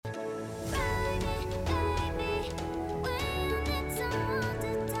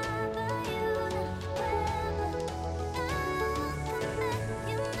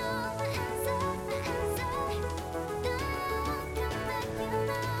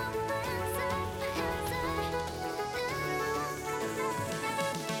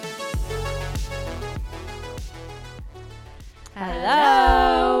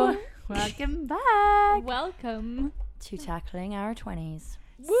Hello. Welcome back. Welcome to Tackling Our 20s.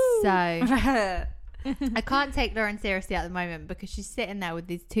 Woo. So, I can't take Lauren seriously at the moment because she's sitting there with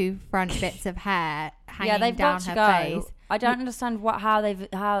these two front bits of hair hanging They've down got to her go. face. I don't understand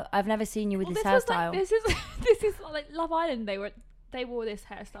how I've never seen you with this hairstyle. This is like Love Island. They wore this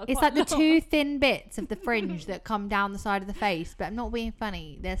hairstyle. It's quite like the long. two thin bits of the fringe that come down the side of the face, but I'm not being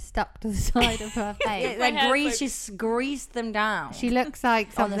funny. They're stuck to the side of her face. My hair's like- She's greased them down. She looks like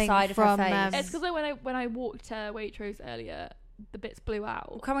On the something side of her from. face. It's because when I walked Waitrose earlier, the bits blew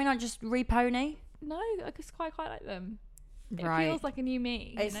out. Can we not just repony? No, I just quite like them. It Right. feels like a new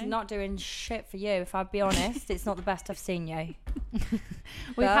me. It's you know? not doing shit for you. If I'd be honest, it's not the best I've seen you.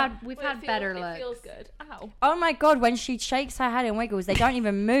 We've had Well, better It looks. feels good. Ow. Oh my god, when she shakes her head and wiggles, they don't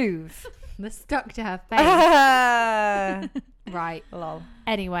even move. They're stuck to her face. Right. Lol.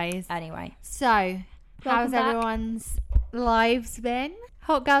 Anyways, Anyway, so how's back. everyone's lives been?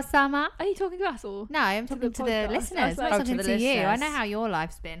 Hot girl summer? Are you talking to us all? No, I'm talking to the podcast. listeners. Oh, I'm sorry. talking to to the you. I listeners. know how your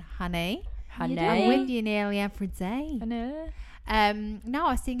life's been, honey. honey. I'm with you nearly every day. I know. No,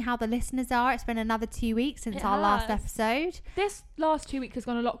 I was seeing how the listeners are. It's been another 2 weeks since It our last has. episode. This last 2 weeks has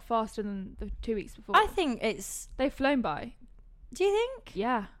gone a lot faster than the 2 weeks before. I think it's. They've flown by. Do you think?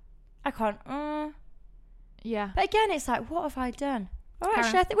 Yeah. I can't. Yeah. But again, it's like, what have I done? Oh, Karen.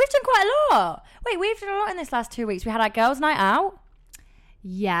 actually, I think we've done quite a lot. Wait, we've done a lot in this last 2 weeks. We had our girls' night out.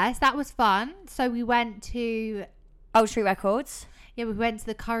 Yes, that was fun. So we went to Old Street Records. we went to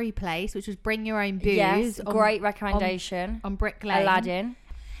the curry place, which was bring your own booze. Yes, on- great recommendation. on Brick Lane. Aladdin.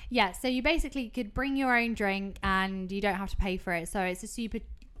 Yeah, so you basically could bring your own drink and you don't have to pay for it. So it's a super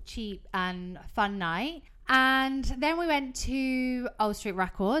cheap and fun night. And then we went to Old Street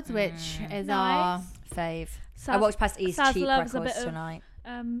Records, which is our... Nice. Fave. I Saz- walked past East Saz Cheap loves a Records bit of, tonight.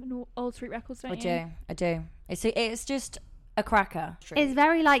 Old Street Records, don't I you? do. It's just a cracker. It's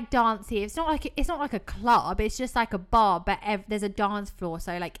very like dancey. It's not like a club. It's just like a bar, but there's a dance floor.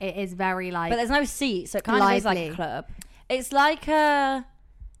 So like it is very like... But there's no seats, so it kind of is like a lively. club. It's like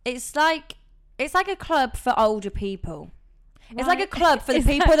a club for older people. It's like a club for the Is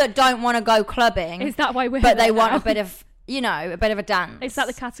people that don't want to go clubbing, Is that why we're but they there want now? a bit of a dance. Is that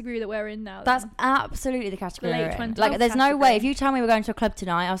the category that we're in now? That's then? absolutely the category. The late we're in. 20s Like, there's no way. category. If you tell me we're going to a club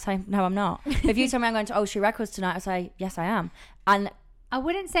tonight, I'll say no, I'm not. But if you tell me I'm going to Old Street Records tonight, I'll say yes, I am. And I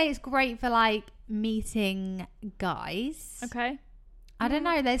wouldn't say it's great for like meeting guys. Okay. I don't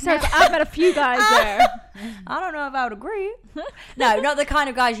know. There's So no... I've met a few guys there. I don't know if I would agree. No, not the kind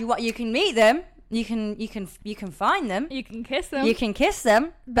of guys you can meet them. You can find them. You can kiss them. You can kiss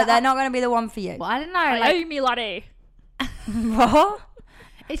them, but they're not going to be the one for you. Well, I don't know. I Like, owe me, laddie. What?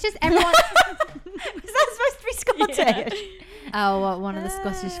 it's just everyone... Is that supposed to be Scottish? Oh, well, one of the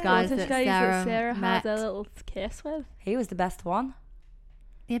Scottish guys Scottish that guys that Sarah had met. a little kiss with. He was the best one.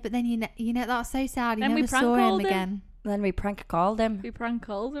 Yeah, but then you know that's so sad. You Then we never prank saw him called him. again. Then we prank called him. We prank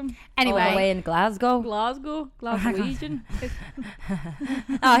called him. All the way Anyway, in Glasgow. Glaswegian.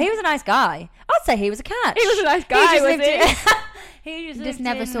 Oh, he was a nice guy. I'd say he was a catch. He was a nice guy, was lived he? in- he You just just lived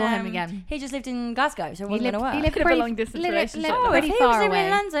never in, saw him again. He just lived in Glasgow, so it he wasn't lived, going to work. he lived Could have been a long-distance relationship. Oh, if pretty he far was living away.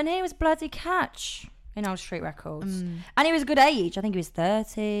 in London, he was bloody catch in Old Street Records. And he was a good age. I think he was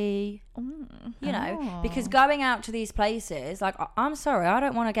 30. You know, because going out to these places, like, I'm sorry, I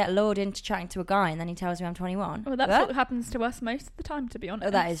don't want to get lured into chatting to a guy and then he tells me I'm 21. Well, that's But- what happens to us most of the time, to be honest.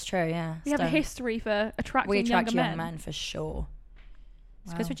 Oh, that is true, yeah. We have a Stone. history for attracting We attract younger young men for sure.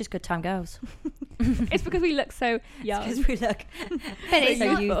 It's because Wow. we're just good time girls. It's because we look so young. Because we look. But it's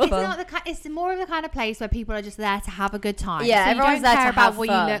so not, youthful. it's not the it's more of the kind of place where people are just there to have a good time. Yeah, so everyone's you there don't care to about have what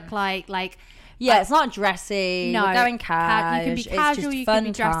fun. you look like. Like Yeah, it's not dressy. no, We're going cash. you can be It's casual, just you fun can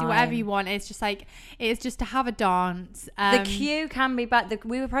be dressy, whatever time. you want. It's just like it's just to have a dance. The queue can be bad.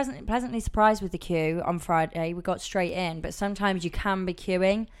 We were pleasantly surprised with the queue on Friday. We got straight in, but sometimes you can be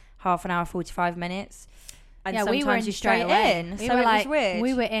queuing half an hour, 45 minutes. And yeah, sometimes we were in you straight straight away. in. We So were it like, was weird.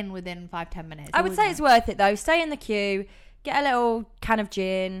 we were in within 5-10 minutes. I would say it's worth it though. Stay in the queue, get a little can of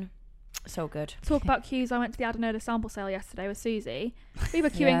gin. It's all good. Talk about queues. I went to the Adenola sample sale yesterday with Susie. We were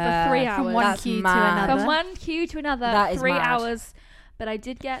queuing Yeah. for 3 From hours. one That's queue to mad. another. From one queue to another, That is 3 mad. hours. But I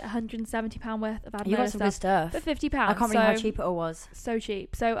did get £170 worth of You got Adenola some good stuff stuff. for £50. I can't believe how cheap it all was. So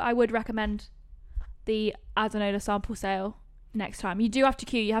cheap. So I would recommend the Adenola sample sale next time. You do have to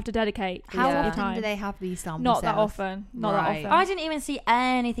queue. You have to dedicate How Yeah. your often time. do they have these samples? Not that often. Not Right. that I often. didn't even see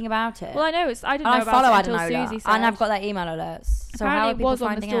anything about it. Well, I know I didn't know I about follow it until Adenola, Susie said. and I've got their email alerts. So how are Apparently it people was on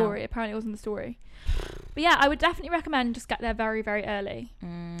the finding story. out? Apparently it was in the story. But yeah, I would definitely recommend just get there very, very early.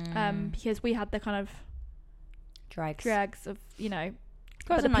 Mm. Because we had the kind of Dregs. dregs of,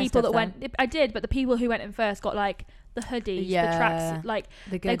 But the people that went, I did, but the people who went in first got like the hoodies, the tracks, like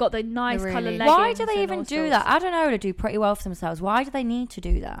they got the nice colour leggings. Why do they even do that? I don't know. They do pretty well for themselves. Why do they need to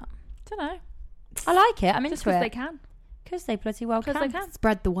do that? Don't know. I like it. I'm Just into it. Because they can. Because they bloody well can. Because they can.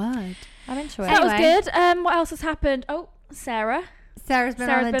 Spread the word. I'm into So it. that was good. What else has happened? Oh, Sarah's been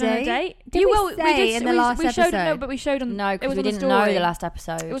on a date. Did we say in the last episode? No, but we showed on. No, because we didn't know know the last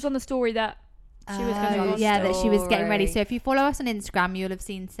episode. It was on the story that she was going to go on. Yeah, that she was getting ready. Story. So if you follow us on Instagram, you'll have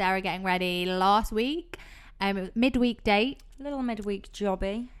seen Sarah getting ready last week. It was midweek date. Little midweek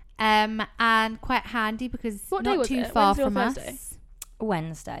jobby. And quite handy because What day not was too it? far Wednesday or from Thursday? us.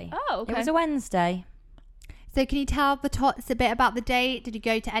 Wednesday. Oh, okay. It was a Wednesday. So can you tell the tots a bit about the date? Did you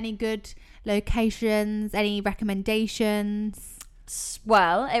go to any good locations? Any recommendations?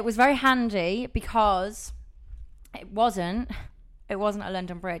 Well, it was very handy because it wasn't at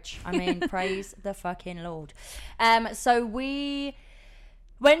London Bridge. I mean, praise the fucking Lord. So we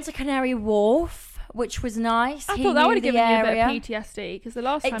went to Canary Wharf, which was nice. I He thought that knew would have the given you a area. bit of PTSD because the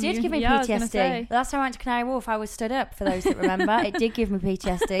last time It did you, give me I was gonna PTSD. say. The last time I went to Canary Wharf, I was stood up, for those that remember. It did give me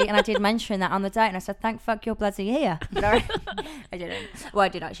PTSD, and I did mention that on the date, and I said, thank fuck you're bloody here. No, I didn't. Well, I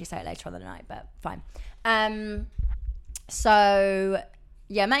did actually say it later on in the night, but fine. So,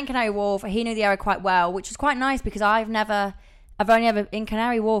 yeah, met in Canary Wharf. He knew the area quite well, which was quite nice because I've only ever, in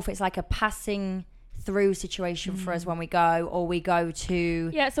Canary Wharf, it's like a passing through situation for us when we go, or we go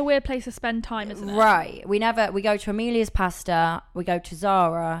to... Yeah, it's a weird place to spend time, isn't it? Right. We go to Amelia's Pasta, we go to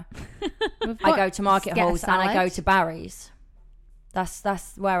Zara, I go to Market Get a Halls, and I go salad. to Barry's.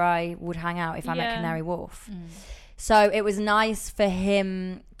 That's where I would hang out if I'm at Yeah. Canary Wharf. So it was nice for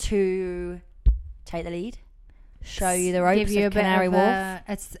him to take the lead, show you the ropes Give you of Canary Wharf.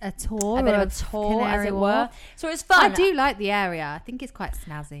 a tour. A bit of a of tour, as Canary it Wharf. were. So it was fun. I do like the area. I think it's quite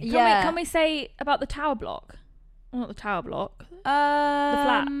snazzy. Yeah. Can we say about the tower block? Well, not the tower block. The The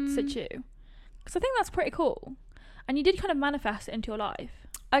flat situ. Because I think that's pretty cool. And you did kind of manifest it into your life.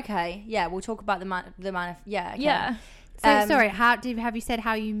 Okay, yeah, we'll talk about the man. Yeah, okay. Yeah. So sorry, have you said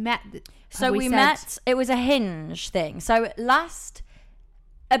how you met? So we met. It was a Hinge thing. So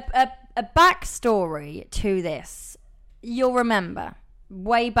a backstory to this. You'll remember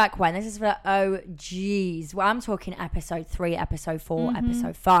way back when. This is for well, I'm talking episode 3, episode 4,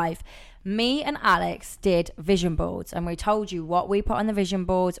 episode 5. Me and Alex did vision boards, and we told you what we put on the vision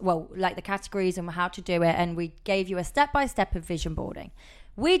boards. Well, like the categories and how to do it, and we gave you a step-by-step of vision boarding.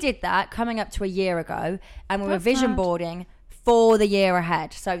 We did that coming up to a year ago, and we were That's vision mad. boarding for the year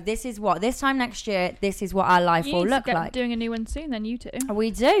ahead. So this time next year, this is what our life You will need to look get like. doing a new one soon, then you two.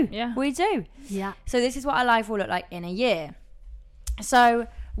 We do. Yeah. We do. Yeah. So this is what our life will look like in a year. So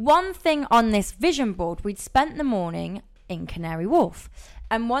one thing on this vision board, we'd spent the morning in Canary Wharf.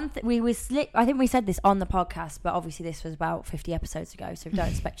 And I think we said this on the podcast, but obviously this was about 50 episodes ago, so we don't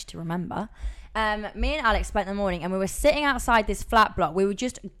expect you to remember. Me and Alex spent the morning, and we were sitting outside this flat block. We were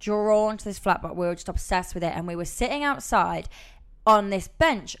just drawn to this flat block. We were just obsessed with it. And we were sitting outside on this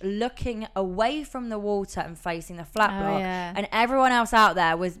bench looking away from the water and facing the flat block. Yeah. And everyone else out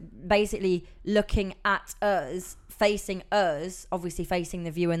there was basically looking at us, facing us, obviously facing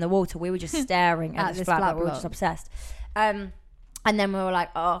the view in the water. We were just staring at this flat block. We were just obsessed. And then we were like,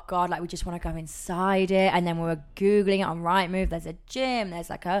 oh God, like we just want to go inside it. And then we were Googling it on Rightmove. There's a gym, there's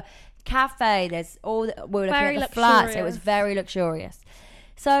like a cafe, there's we were looking Very at the flats. It was luxurious. very luxurious.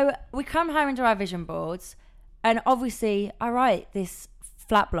 So we come home into our vision boards, and obviously I write this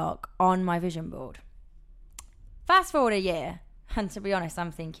flat block on my vision board. Fast forward a year, and to be honest,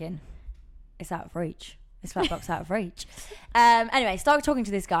 I'm thinking, it's out of reach. This flat block's out of reach. Anyway, started talking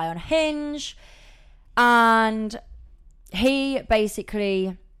to this guy on Hinge, and he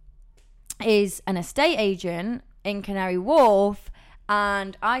basically is an estate agent in Canary Wharf.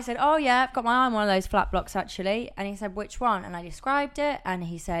 And I said, oh yeah, I've got my eye on one of those flat blocks actually. And he said, which one? And I described it, and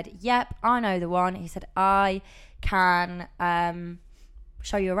he said, yep, I know the one. He said, I can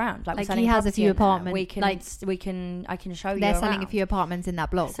show you around. Like, we're Like, selling he has a property few in there. apartments, I can show you They're around. selling a few apartments in that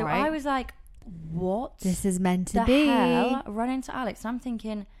block, So right? I was like, what This is meant to the be. hell? Run into Alex, and I'm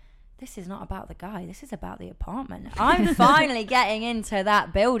thinking, this is not about the guy. This is about the apartment. I'm finally getting into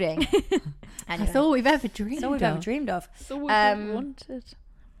that building. Anyway, That's all we've ever dreamed that's all we've of. ever dreamed of. That's all we wanted.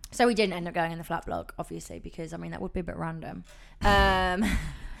 So we didn't end up going in the flat block, obviously, because I mean that would be a bit random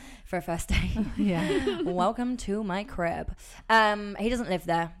for a first date. Yeah. Welcome to my crib. He doesn't live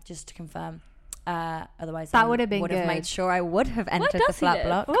there, just to confirm. Otherwise, That I would have been would have made good. sure I would have entered the does he flat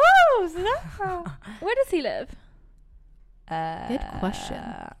live? block. Woo! Where does he live? Good question.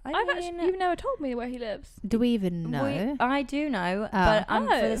 You've never told me where he lives. Do we even know? I do know, but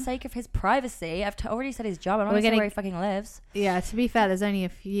for the sake of his privacy, I've already said his job. I'm not going to say where he fucking lives. Yeah, to be fair, there's only a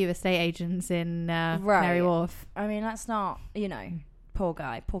few estate agents in Canary Wharf. I mean, that's not, poor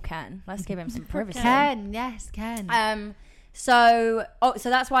guy, poor Ken. Let's give him some privacy. Ken, yes, Ken. So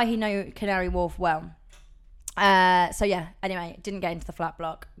that's why he knew Canary Wharf well. So yeah, anyway, didn't get into the flat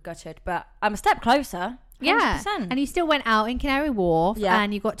block, gutted, but I'm a step closer. 100%. Yeah, and you still went out in Canary Wharf, Yeah.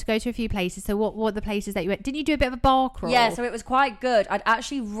 and you got to go to a few places. So what were the places that you went? Didn't you do a bit of a bar crawl? Yeah, so it was quite good. I'd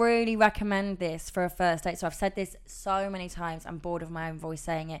actually really recommend this for a first date. So I've said this so many times. I'm bored of my own voice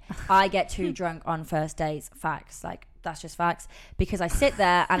saying it. I get too drunk on first dates. Facts. Like, that's just facts. Because I sit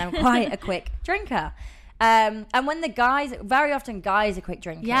there and I'm quite a quick drinker. And when the guys, very often guys are quick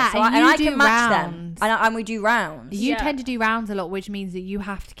drinkers. Yeah, so and I do can match rounds. them. And we do rounds. You tend to do rounds a lot, which means that you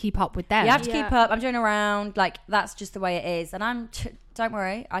have to keep up with them. You have to keep up. I'm doing a round. Like, that's just the way it is. And don't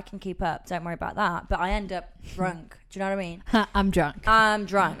worry, I can keep up. Don't worry about that. But I end up drunk. Do you know what I mean? I'm drunk. I'm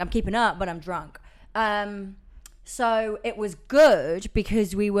drunk. I'm keeping up, but I'm drunk. So it was good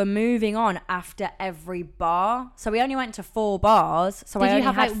because we were moving on after every bar. So we only went to 4 bars. So Did I you only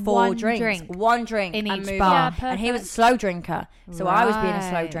have, had like, 4 one drinks. drink One drink in and each moving bar? on. And he was a slow drinker. So I was being a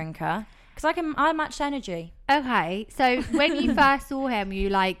slow Right. drinker. Because I matched energy. Okay, so when you first saw him, you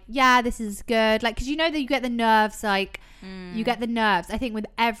like, yeah, this is good. Like, because you know that you get the nerves, like, you get the nerves, I think, with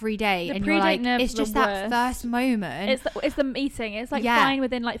every day. The and you're pre-date like, nerves it's are just the that worst. first moment. It's the meeting. It's like Yeah. fine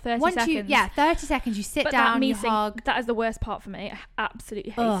within like 30 seconds. 30 seconds, you sit But down, that meeting, you hug. that is the worst part for me. I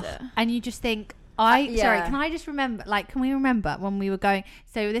absolutely hate Ugh. it. And you just think, yeah. sorry, can I just remember, like, can we remember when we were going,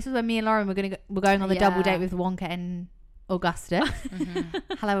 so this is when me and Lauren were going on the double date with Wonka and Augusta.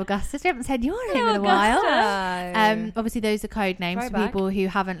 Hello, Augustus. We haven't said your name in a while. Obviously, those are code names for Throwback. people who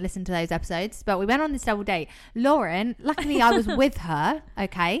haven't listened to those episodes. But we went on this double date. Lauren, luckily, I was with her.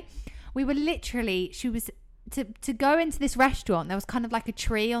 Okay, we were literally. She was to go into this restaurant. There was kind of like a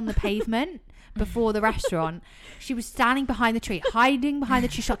tree on the pavement before the restaurant. She was standing behind the tree, hiding behind the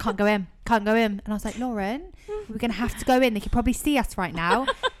tree. She's like, can't go in. And I was like, Lauren, we're gonna have to go in. They could probably see us right now.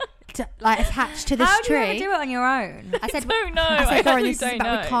 Like attached to this How do tree. you ever do it on your own? I said, don't know. I said, I Lauren, actually this is don't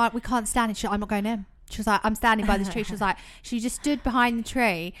about, know. we can't stand it. She's like, I'm not going in. She was like, I'm standing by this tree. She was like, she just stood behind the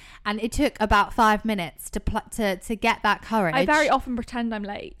tree, and it took about 5 minutes to get that courage. I very often pretend I'm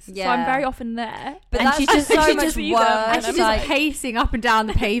late. So Yeah. I'm very often there. But And that's she's just just- so she's much just either. worse. and she's like, just pacing up and down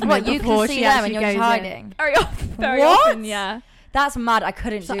the pavement what, you before can see she them actually and you're goes just in. hiding. Very often. Very What? often, yeah. That's mad. I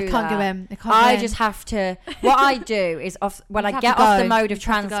couldn't She's do like, I that. can't go in. I can't I go in. just have to. What I do is when You I have get to off go. the mode You of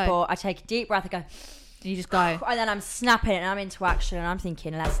have to go. transport, I take a deep breath. I go, You just go. and then I'm snapping and I'm into action and I'm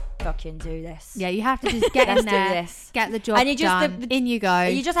thinking, let's fucking do this. Yeah, you have to just get Let's in there, do this. get the job And you just done. In you go.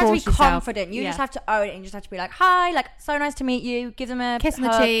 You just have to be force yourself. confident. You Yeah. just have to own it. And you just have to be like, hi, like, so nice to meet you. Give them a kiss on the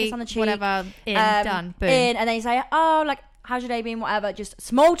hug, cheek, kiss on the cheek, whatever. Done. Boom. In, and then you say, oh, like, how's your day been? Whatever. Just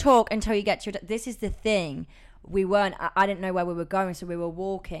small talk until you get to your. This is the thing. I didn't know where we were going, so we were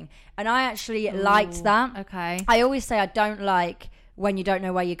walking, and I actually liked that. Okay. I always say I don't like when you don't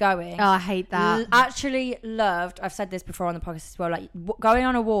know where you're going. Oh, I hate that. Actually loved, I've said this before on the podcast as well, like going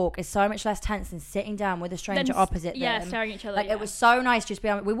on a walk is so much less tense than sitting down with a stranger opposite them. Staring at each other. Like, it was so nice just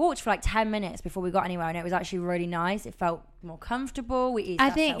being. We walked for like 10 minutes before we got anywhere, and it was actually really nice. It felt more comfortable. We eased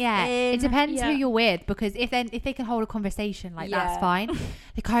I think ourselves in. it depends who Yeah. you're with, because if they can hold a conversation, like, Yeah. that's fine.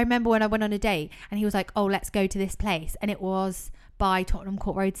 Like, I remember when I went on a date and he was like, oh, let's go to this place, and it was by Tottenham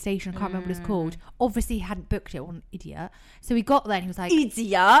Court Road Station. I can't remember what it's called. Obviously he hadn't booked it. What an idiot. So we got there and he was like,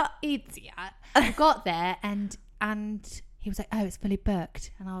 Idiot. we got there and he was like, oh, it's fully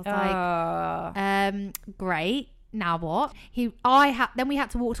booked. And I was like, great. Now what? Then we had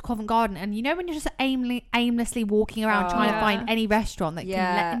to walk to Covent Garden, and you know when you're just aimlessly walking around trying to Yeah. find any restaurant that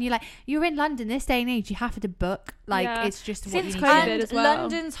can and you're like, you're in London this day and age, you have to book, like, Yeah. it's just what Since you COVID need to do. And as well.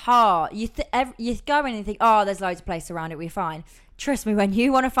 London's hard. You go in and you think, oh, there's loads of places around it, we're fine. Trust me, when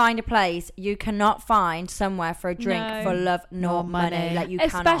you want to find a place, you cannot find somewhere for a drink No. for love nor money. Like, you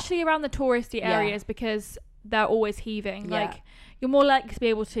cannot. Especially around the touristy areas, because they're always heaving. Yeah. Like, you're more likely to be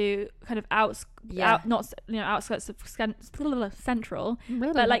able to kind of outskirts of central,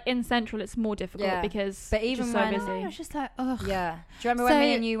 but like in central it's more difficult because But it's even just so when- busy. I was just like, ugh. Yeah. Do you remember when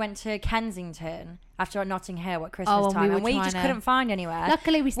me and you went to Kensington after Notting Hill at Christmas and time, we and we were just trying couldn't find anywhere?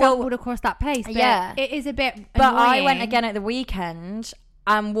 Luckily we stumbled across that place, but Yeah. it is a bit But I annoying. went again at the weekend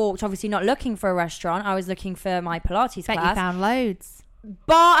and walked, obviously not looking for a restaurant. I was looking for my Pilates Bet class. you found loads.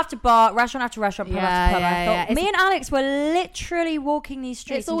 bar after bar, restaurant after restaurant, pub after pub. Yeah. Me and Alex were literally walking these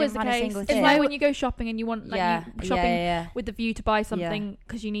streets. It's always and didn't the find case. a single It's thing. like when you go shopping and you want shopping with the view to buy something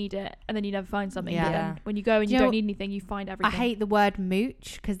because you need it, and then you never find something. But then when you go and you don't need anything, you find everything. I hate the word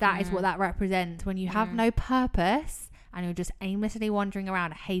mooch because that is what that represents. When you have no purpose and you're just aimlessly wandering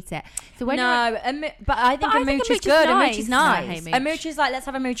around, I hate it. So when but I think a mooch is good. A mooch is nice. A mooch is like, let's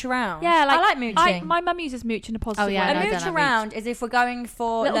have a mooch around. Yeah, like, I like mooching. My mum uses mooch in a positive way. A mooch around is if we're going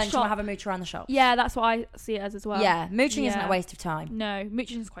for lunch and we'll have a mooch around the shop. Yeah, that's what I see it as well. Yeah, mooching isn't a waste of time. No,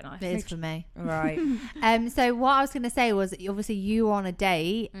 mooching is quite nice. It is for me. Right. So what I was going to say was, obviously you were on a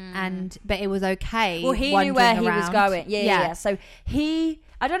date, but it was okay. Well, he knew where he was going. Yeah. So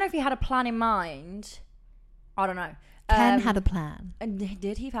I don't know if he had a plan in mind. I don't know. Ken had a plan.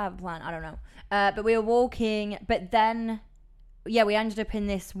 Did he have a plan? I don't know. But we were walking, but then, we ended up in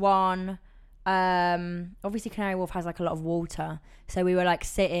this one. Obviously, Canary Wharf has like a lot of water, so we were like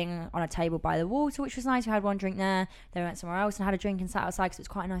sitting on a table by the water, which was nice. We had one drink there. Then we went somewhere else and had a drink and sat outside because it was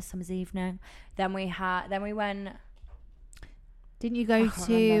quite a nice summer's evening. Then we went. Didn't you go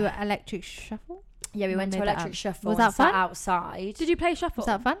to Electric Shuffle? Yeah, we went to Electric Shuffle. Was that fun? Sat outside. Did you play Shuffle? Was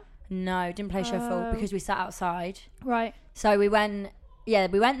that fun? No, didn't play Shuffle because we sat outside. Right. So we went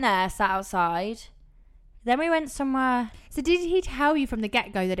there, sat outside. Then we went somewhere. So did he tell you from the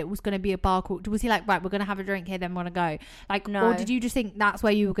get-go that it was going to be a bar call? Was he like, right, we're going to have a drink here, then we're going to go? Like, no. Or did you just think that's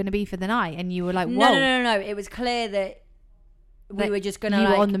where you were going to be for the night? And you were like, whoa. No. It was clear that we were just going to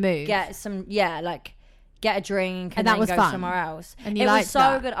were on the move. Get some, get a drink and that then was go fun. somewhere else. And you it liked was so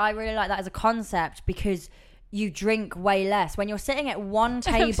that. good. I really like that as a concept because you drink way less when you're sitting at one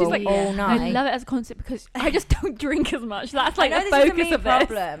table all night. I love it as a concept because I just don't drink as much. That's like the this focus is a of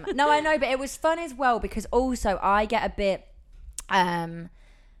problem. this. No, I know, but it was fun as well because also I get a bit, I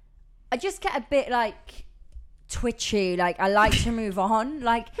just get a bit like twitchy. Like I like to move on.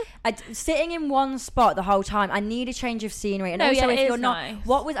 Like sitting in one spot the whole time, I need a change of scenery. And also, if you're not,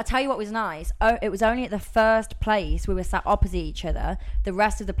 I tell you what was nice. Oh, it was only at the first place we were sat opposite each other. The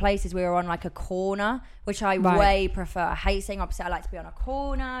rest of the places we were on like a corner, which I way prefer. I hate sitting opposite. I like to be on a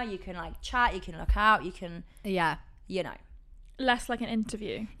corner. You can like chat. You can look out. You can less like an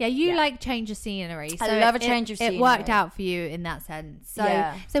interview. Yeah, you like change of scenery. So I love a change of scenery. It worked out for you in that sense. So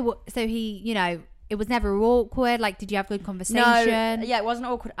he, it was never awkward. Like, did you have good conversation? No, it wasn't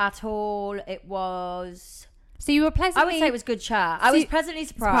awkward at all. It was. So you were pleasantly. I would say it was good chat. I was pleasantly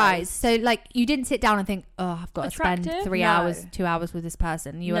surprised. So like, you didn't sit down and think, oh, I've got to spend 2 hours with this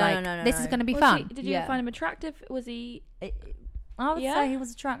person. You were this is going to be fun. Did you find him attractive? Was he? I would say he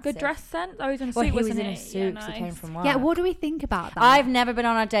was attractive. Good dress sense. Oh, he was in a suit. He was in a suit because he came from work. Yeah, what do we think about that? I've never been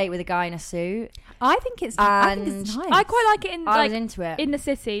on a date with a guy in a suit. I think it's nice. I quite like it I was into it in the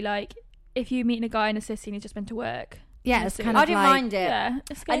city. Like if you meet a guy in a city and he's just been to work. Yeah, it's kind of. I didn't mind it. Yeah,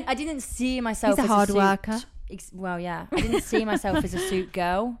 it's good. I didn't see myself as a hard worker. Well, yeah, I didn't see myself as a suit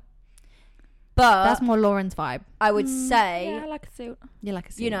girl. But that's more Lauren's vibe. I would say. Yeah, I like a suit. You like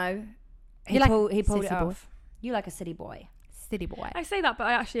a suit. You know, he pulled it off. You like a city boy. City boy. I say that, but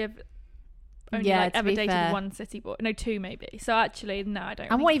I actually have only ever dated one city boy. No, two maybe. So actually, no, I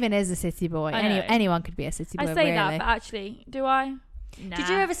don't. And what even is a city boy? Anyone could be a city boy. I say that, but actually, do I? Nah. Did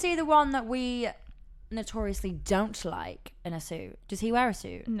you ever see the one that we notoriously don't like in a suit? Does he wear a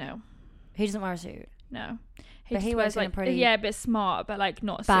suit? No. He doesn't wear a suit? No. But he wears like a pretty... Yeah, a bit smart, but like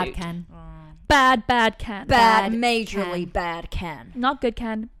not a bad suit. Ken. Bad Ken. Majorly bad Ken. Not good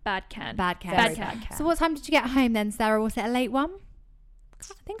Ken, bad Ken. Bad Ken. Bad Ken. So what time did you get home then, Sarah? Was it a late one? I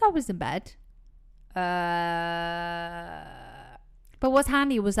think I was in bed. But what's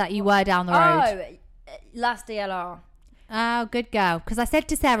handy was that you were down the road. Oh, last DLR. Oh, good girl. Because I said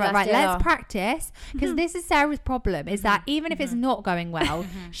to Sarah, let's practice. Because this is Sarah's problem, is that even if it's not going well,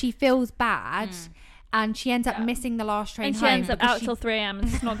 she feels bad. And she ends up missing the last train home. And she ends up out till 3 a.m. and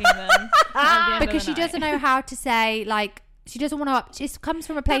snogging them. Because she doesn't know how to say, like, she doesn't want to. She just comes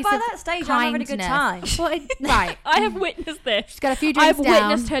from a place of by that stage, I'm having a good time. Right. I have witnessed this. She's got a few drinks down. I've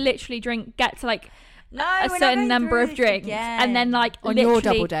witnessed her literally get to like a certain number of drinks, and then like on your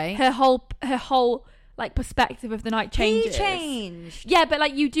double day, her whole like perspective of the night changes. He changed. Yeah, but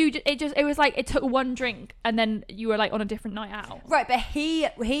like you do, it was like it took one drink and then you were like on a different night out. Right, but he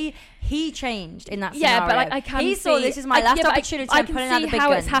changed in that scenario. Yeah, but like I can he saw this is my last opportunity. I can see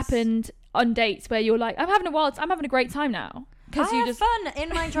how it's happened on dates where you're like, I'm having a great time now. because you have fun in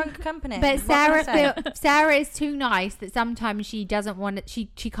my drunk company. But Sarah is too nice that sometimes she doesn't want to,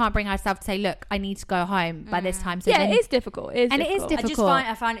 she can't bring herself to say, look, I need to go home by this time. So it is difficult. It is difficult.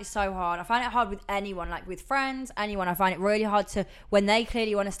 I find it so hard. I find it hard with anyone, like with friends, anyone. I find it really hard to, when they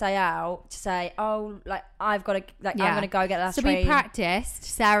clearly want to stay out, to say, oh, like I've got to, like I'm going to go get the last train. So we practiced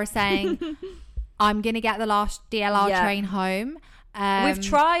Sarah saying, I'm going to get the last DLR train home. We've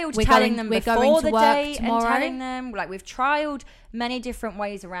trialed telling them before the date and telling them, like we've trialed many different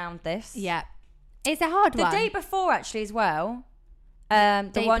ways around this. Yeah, it's a hard one. The day before, actually, as well.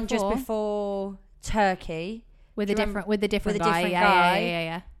 The one just before Turkey with a different guy.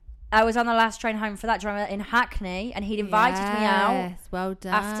 Yeah. I was on the last train home for that drama in Hackney, and he'd invited me out. Yes, well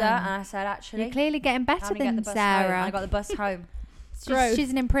done. After, and I said, actually, you're clearly getting better than Sarah. I got the bus home. She's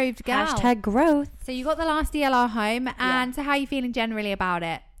an improved girl. # growth. So you got the last DLR home, and so how are you feeling generally about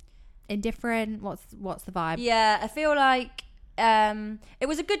it? Indifferent? What's the vibe? Yeah, I feel like it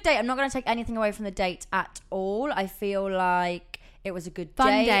was a good date. I'm not going to take anything away from the date at all. I feel like it was a good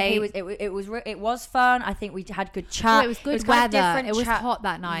day. It was fun. I think we had good chat. It was good weather. It was hot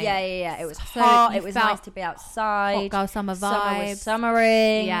that night. Yeah. It was hot. It was nice to be outside. Hot girl summer vibes. Summer was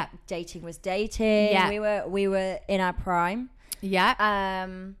summering. Yeah. Dating was dating. Yeah. We were in our prime. Yeah.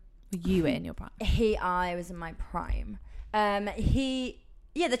 You were in your prime. I was in my prime. The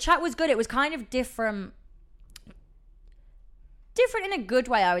chat was good. It was kind of different in a good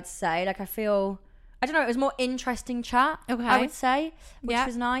way, I would say. Like, I don't know, it was more interesting chat, I would say, which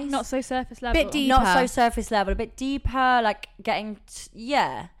was nice. Not so surface level. Bit deeper. Not so surface level, a bit deeper, like getting,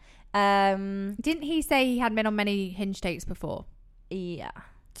 Didn't he say he had been on many Hinge dates before? Yeah.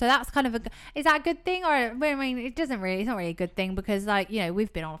 So that's kind of is that a good thing? Or, I mean, it's not really a good thing because, like, you know,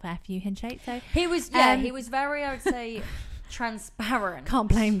 we've been on a fair few Hinge dates. So he was very, I would say, transparent. Can't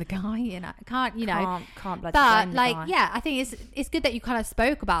blame the guy, you know. Can't blame the guy. Yeah, I think it's good that you kind of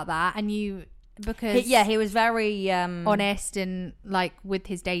spoke about that and you, because he was very honest and like with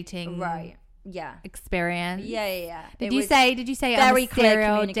his dating experience. Yeah. Did you say very clear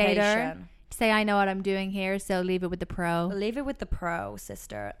communication? Say, I know what I'm doing here, so leave it with the pro. Leave it with the pro,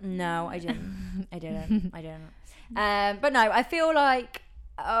 sister. No, I didn't. I didn't. But no, I feel like,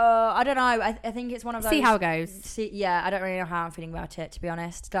 I don't know. I think it's one of those. See how it goes. I don't really know how I'm feeling about it, to be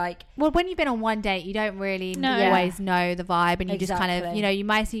honest. Like, well, when you've been on one date, you don't really always know the vibe, and you just kind of, you know, you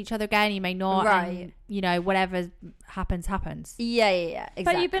might see each other again, you may not, right? And, you know, whatever happens. Yeah. Exactly.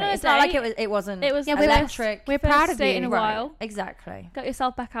 But you've been on a date. It's not like it wasn't. It was electric. We're proud of you. In a while. Exactly. Got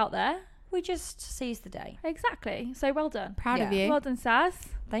yourself back out there. We just seized the day. Exactly. So well done. Proud of you. Well done, Saz.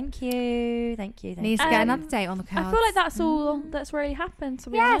 Thank you. Needs to get another date on the cards. I feel like that's all that's really happened, to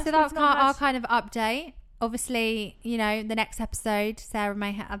be honest. So that's our kind of update. Obviously, you know, the next episode, Sarah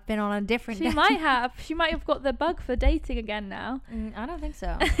may have been on a different date. She might have got the bug for dating again now. I don't think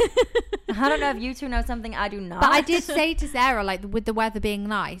so. I don't know if you two know something I do not. But I did say to Sarah, like, with the weather being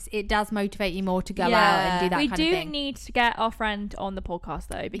nice, it does motivate you more to go out and do that kind of thing. We do need to get our friend on the podcast,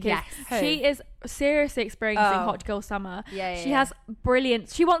 though, because she is seriously experiencing hot girl summer. She has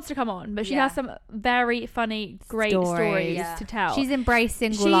brilliant... She wants to come on, but she has some very funny, great stories to tell. She's embraced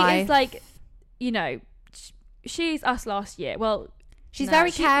single life. She is like, you know... She's us last year. Well, she's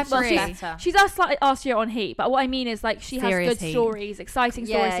very carefree. She's us like last year on Heat. But what I mean is, like, she has good stories, exciting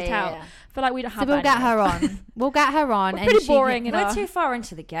stories to tell. I feel like we don't have. So we'll get her on. We'll get her on. We're pretty boring. We're too far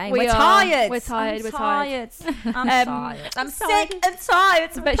into the game. We're tired. We're tired. I'm tired. I'm sick and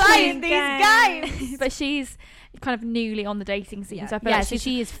tired of playing these games. But she's kind of newly on the dating scene. So I feel like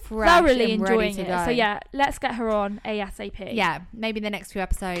she is fresh, thoroughly enjoying it. So let's get her on ASAP. Yeah, maybe the next few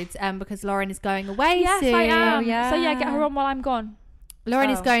episodes, because Lauren is going away soon. Yes, I am. So get her on while I'm gone. Lauren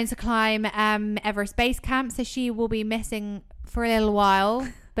is going to climb Everest Base Camp, so she will be missing for a little while.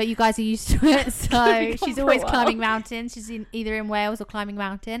 But you guys are used to it, so she's always climbing mountains. She's either in Wales or climbing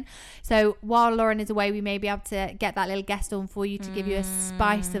mountain. So while Lauren is away, we may be able to get that little guest on for you to give you a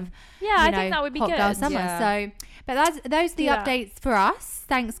spice of I think that would be hot good. Girl summer. So, but those are the updates for us.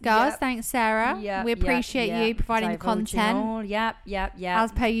 Thanks, girls. Thanks, Sarah. We appreciate you providing the content. Yep.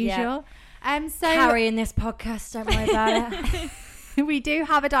 As per usual. So carrying this podcast. Don't worry about it. We do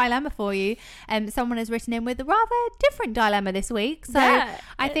have a dilemma for you. Someone has written in with a rather different dilemma this week. So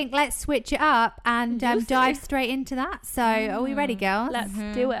I think let's switch it up and dive straight into that. So are we ready, girls? Let's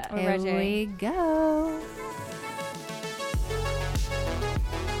do it. Here we go.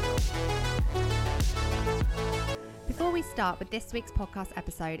 Before we start with this week's podcast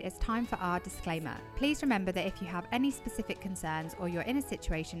episode, it's time for our disclaimer. Please remember that if you have any specific concerns or you're in a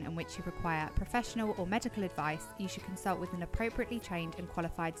situation in which you require professional or medical advice, you should consult with an appropriately trained and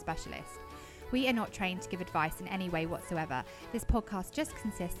qualified specialist. We are not trained to give advice in any way whatsoever. This podcast just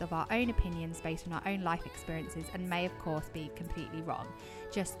consists of our own opinions based on our own life experiences and may, of course, be completely wrong.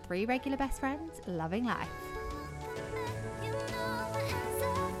 Just 3 regular best friends loving life.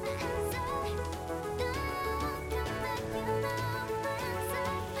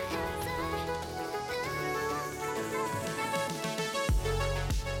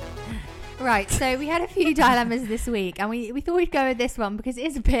 Right, so we had a few dilemmas this week, and we thought we'd go with this one because it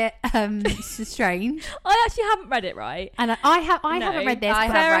is a bit strange. I actually haven't read it, right? And I haven't read this.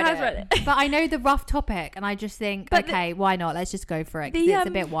 Sarah has read it. But I know the rough topic, and I just think, okay, why not? Let's just go for it, because it's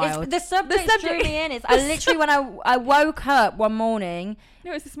a bit wild. The subject drew me in. I literally, when I woke up one morning.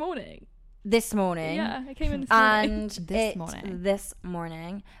 No, it's this morning. This morning. Yeah, I came in this morning. And this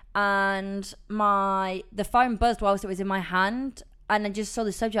morning. And the phone buzzed whilst it was in my hand. And I just saw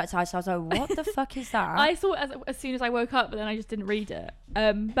the subject title, so I was like, what the fuck is that? I saw it as soon as I woke up, but then I just didn't read it.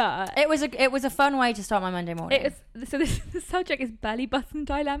 But it was a fun way to start my Monday morning. The subject is belly button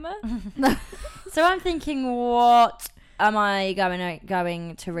dilemma. So I'm thinking, what am I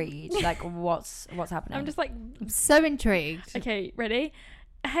going to read? Like, what's happening? I'm just like... I'm so intrigued. Okay, ready?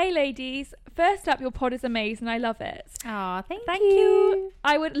 Hey ladies, first up, your pod is amazing. I love it. Oh, thank you.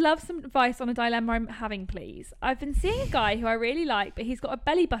 I would love some advice on a dilemma I'm having, please. I've been seeing a guy who I really like, but he's got a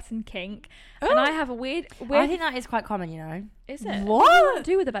belly button kink, and I have a weird. I think that is quite common, you know. Is it? What? What do you want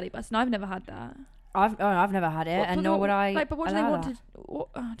to do with a belly button? I've never had that. I've never had it, and nor would I. Like, but what do they want to?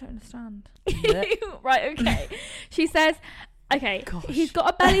 I don't understand. Right. Okay. She says. Okay, gosh. He's got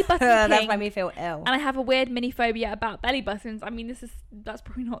a belly button kink. That's made me feel ill. And I have a weird mini phobia about belly buttons. I mean, that's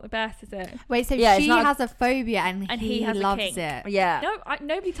probably not the best, is it? Wait, so she has a phobia and he has loves a kink. it. Yeah. No,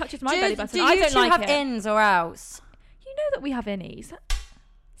 nobody touches my belly button. I don't like have ins or outs? You know that we have innies.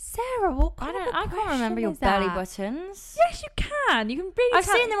 Sarah, what kind of I can't remember your belly buttons. Yes, you can. You can really. I've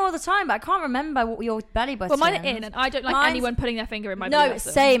seen them all the time, but I can't remember what your belly buttons. Well, mine are in, and I don't like anyone putting their finger in my belly button.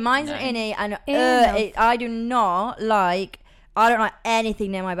 No, same. Mine's an innie, and I do not like. I don't like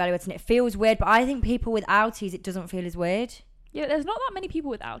anything near my belly button. It feels weird, but I think people with outies, it doesn't feel as weird. Yeah, there's not that many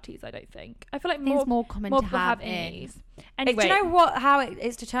people with outies, I don't think. I feel like it's more common to have innies. Anyway. Do you know how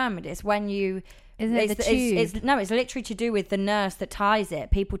it's determined? It's when you... Isn't it the tube? It's literally to do with the nurse that ties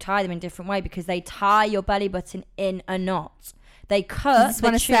it. People tie them in different way because they tie your belly button in a knot. They cut the tube.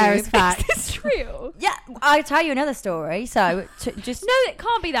 One of Sarah's facts. It's true. Yeah, I'll tell you another story. So, just... No, it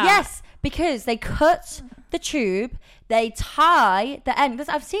can't be that. Yes, because they cut the tube... They tie the end.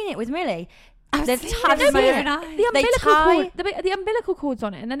 I've seen it with Millie. The umbilical cord's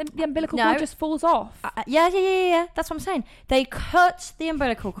on it, and then the umbilical cord just falls off. Yeah. That's what I'm saying. They cut the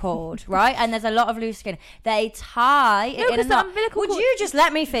umbilical cord, right? And there's a lot of loose skin. They tie it in a knot. Would you just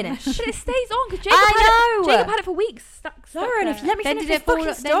let me finish? But it stays on because Jacob had it for weeks. Lauren, if you let me finish this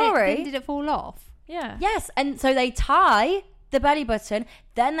fucking story. Did it fall off? Yeah. Yes, and so they tie the belly button,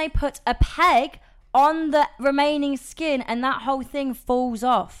 then they put a peg on the remaining skin, and that whole thing falls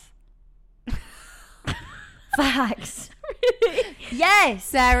off. Facts. Really? Yes.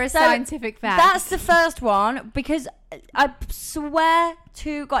 Sarah's scientific facts. That's the first one, because I swear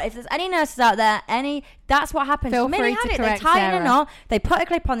to God, if there's any nurses out there, that's what happens. Feel free to correct They tie Sarah. in a knot, they put a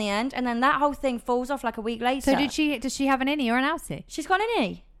clip on the end, and then that whole thing falls off like a week later. So does she have an innie or an outie? She's got an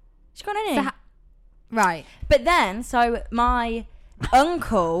innie. Right. But then, so my...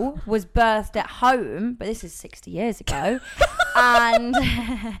 uncle was birthed at home, but this is 60 years ago, and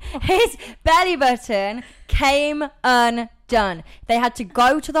his belly button came undone. They had to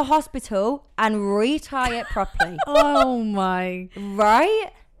go to the hospital and retie it properly. Oh my.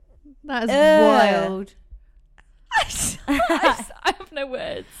 Right? That is wild. I have no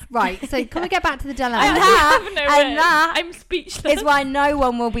words. Right, so can we get back to the dilemma? I'm speechless. Is why no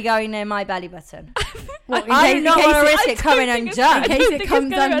one will be going near my belly button. Well, I do not want to risk it coming undone. In case it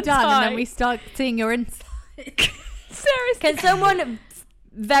comes undone and then we start seeing your inside. Seriously. Can someone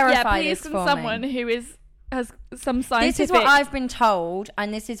verify this for me? Someone who has some scientific... This is what I've been told,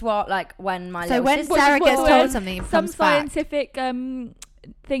 and this is what, like, when my little sister... So when Sarah gets told something, it some comes back. scientific thing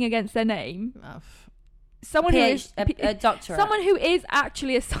against their name... Someone who is a doctorate. Someone who is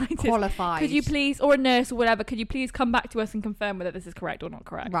actually a scientist. Qualified. Could you please, or a nurse or whatever, could you please come back to us and confirm whether this is correct or not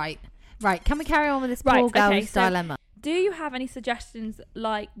correct? Right. Can we carry on with this poor girl's dilemma? Do you have any suggestions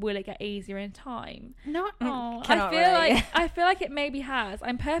like will it get easier in time? Not. I feel like it maybe has.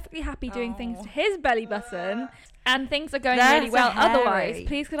 I'm perfectly happy doing things to his belly button, and things are going really well. Otherwise,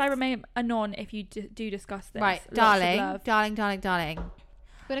 please could I remain anon if you do discuss this? Right, darling. I'm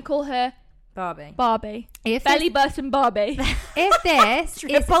gonna call her Barbie. Belly button Barbie. If this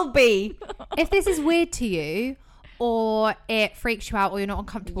Triple B. If this is weird to you, or it freaks you out or you're not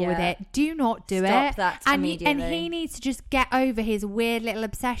uncomfortable with it, do not do Stop that immediately. And he needs to just get over his weird little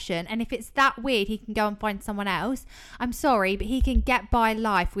obsession. And if it's that weird, he can go and find someone else. I'm sorry, but he can get by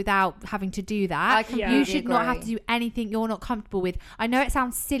life without having to do that. You should not have to do anything you're not comfortable with. I know it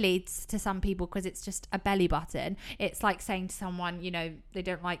sounds silly to some people because it's just a belly button. It's like saying to someone, you know, they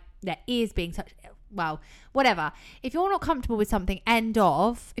don't like their ears being touched. Well, whatever. If you're not comfortable with something, end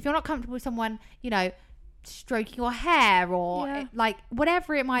of. If you're not comfortable with someone, you know, stroking your hair or like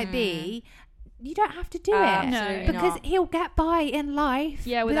whatever it might be, you don't have to do it because he'll get by in life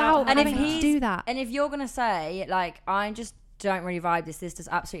without having to do that. And if you're gonna say like, I just don't really vibe this does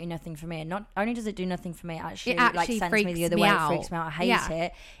absolutely nothing for me, and not only does it do nothing for me, it actually like sends me the other way. It freaks me out. I hate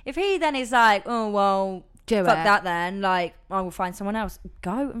it. If he then is like, oh well, fuck that then, like I will find someone else.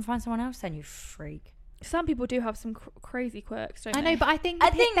 Go and find someone else then, you freak. Some people do have some crazy quirks, don't they? I know, but I think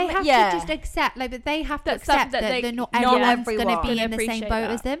they have to just accept, like, but they have to accept that not everyone's going to be in the same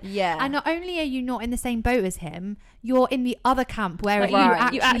boat as them. Yeah. And not only are you not in the same boat as him, you're in the other camp where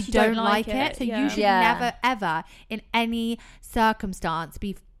you actually don't like it. So you should never, ever, in any circumstance,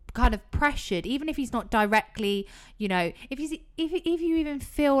 be kind of pressured, even if he's not directly, you know, if you even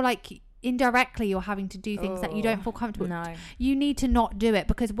feel like indirectly you're having to do things that you don't feel comfortable with. You need to not do it,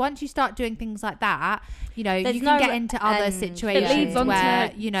 because once you start doing things like that, you know, you can get into other situations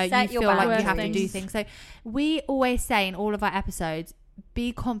where, you know, you feel like you have to do things. So we always say in all of our episodes,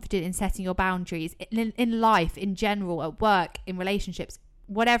 be confident in setting your boundaries in life, in general, at work, in relationships,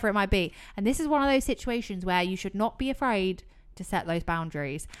 whatever it might be. And this is one of those situations where you should not be afraid to set those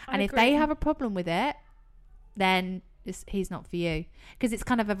boundaries. And if they have a problem with it, then he's not for you, because it's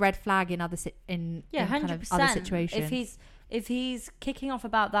kind of a red flag in other in kind of other situations. If he's kicking off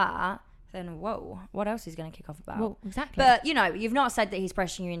about that, then whoa, what else is going to kick off about? Well, exactly. But you know, you've not said that he's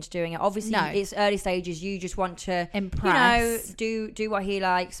pressuring you into doing it. Obviously, it's early stages. You just want to impress, you know, do what he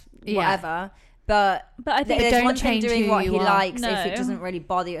likes, whatever. But I think there's one thing doing what he likes. If it doesn't really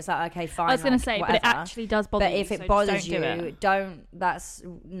bother you, it's like, okay, fine. I was going to say, whatever. But it actually does bother you. But if it bothers you, we're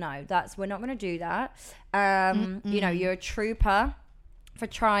not going to do that. You know, you're a trooper for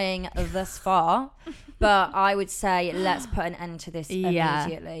trying thus far. But I would say let's put an end to this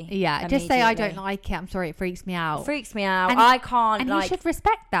immediately. Yeah, just say I don't like it. I'm sorry, it freaks me out. And I can't. And he should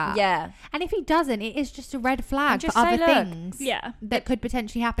respect that. Yeah. And if he doesn't, it is just a red flag for other things. Yeah. That could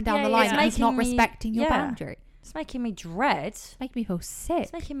potentially happen down the line. And he's not respecting your boundary. It's making me dread. It's making me feel sick.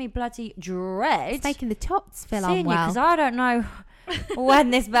 It's making me bloody dread. It's making the tots feel unwell. Because I don't know when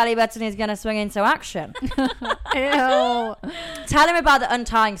this belly button is going to swing into action. Ew. Tell him about the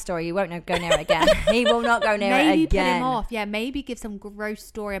untying story. You won't go near it again. He will not go near it again. Maybe put him off. Yeah, maybe give some gross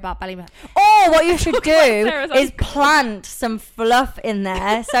story about belly button. Or what you should do is plant some fluff in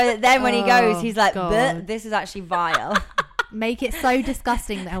there, so that then when he goes, he's like, this is actually vile. Make it so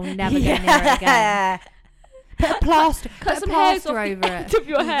disgusting that he'll never go near it again. Put a plaster. Put some plaster over it. Of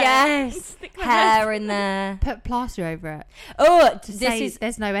your hair. Yes. Hair in there. Put plaster over it. Oh, there's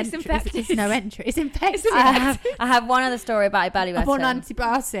no entry. It's no entry. It's infected. I have one other story about a belly button. I'm on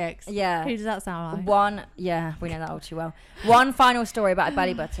antibiotics. Yeah. Who does that sound like? We know that all too well. One final story about a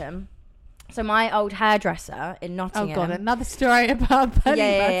belly button. So my old hairdresser in Nottingham. Oh God, another story about belly button.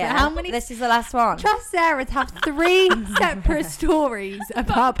 Yeah. How many? This is the last one. Trust Sarah to have 3 separate stories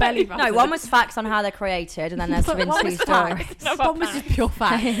about belly button. No, one was facts on how they're created, and then there's been 2 stories. One was just pure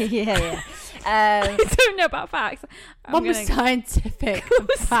facts. yeah. I don't know about facts. One was scientific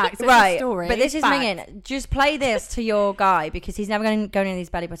facts. Right, story, but this is minging. Just play this to your guy, because he's never going to go near these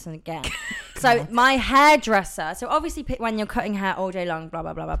belly buttons again. So my hairdresser, so obviously when you're cutting hair all day long, blah,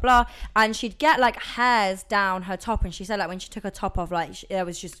 blah, blah, blah, blah, and she'd get like hairs down her top, and she said like when she took her top off, like there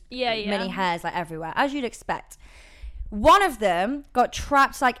was just many hairs like everywhere, as you'd expect. One of them got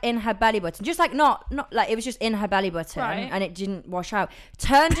trapped like in her belly button, just like not like it was just in her belly button, and it didn't wash out.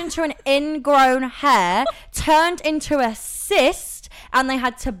 Turned into an ingrown hair, turned into a cyst, and they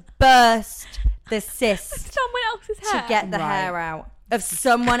had to burst the cyst. Someone else's hair to get the hair out of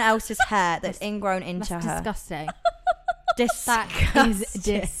someone else's hair that's ingrown into her. Disgusting. Disgusting. That is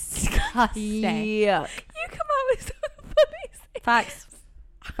disgusting. Yuck. You come out with some funny things. Facts.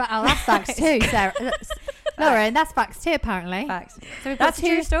 Oh, that's facts too, Sarah. Lauren, that's facts too, apparently. Facts. So we've got 2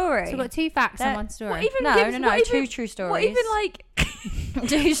 true story. So we've got 2 facts and 1 story. No, 2 true stories. What even like?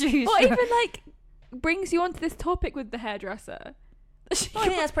 2 true what even like brings you onto this topic with the hairdresser? I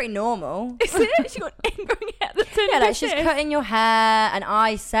think that's pretty normal. Is it? She got ingrown hair. Like she's cutting your hair, and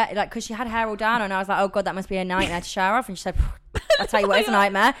I said like because she had hair all down, and I was like, oh God, that must be a nightmare to shower off. And she said, I'll tell you what, it's a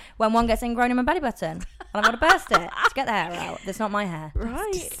nightmare when one gets ingrown in my belly button, and I've got to burst it to get the hair out. That's not my hair.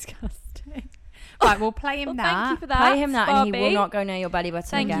 Right. That's disgusting. Right, we'll play him that. Thank you for that. Play him that, Barbie. and he will not go near your belly button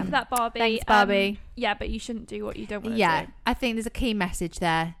Thank again. you for that, Barbie. Thanks, Barbie. Yeah, but you shouldn't do what you don't want to Yeah, do. I think there's a key message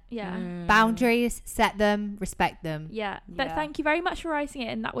there. Yeah. Boundaries, set them, respect them. Yeah. But thank you very much for writing it,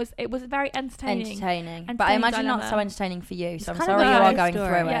 and it was very entertaining. But I imagine not so entertaining for you. So I'm sorry you are going through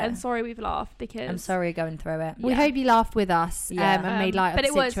it. Yeah, and sorry we've laughed because I'm sorry you're going through it. We hope you laughed with us and made light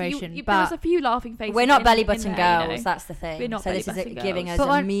of the situation. But there was a few laughing faces. We're not belly button girls. You know? That's the thing. We're not so belly this is button giving girls.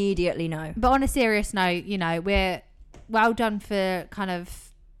 us immediately no. But on a serious note, you know, we're well done for kind of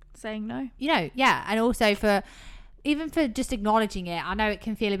saying no. You know, yeah, and also for just acknowledging it. I know it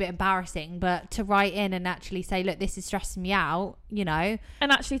can feel a bit embarrassing, but to write in and actually say, look, this is stressing me out, you know.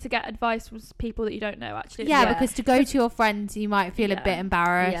 And actually to get advice from people that you don't know, actually. Yeah, because to go to your friends, you might feel a bit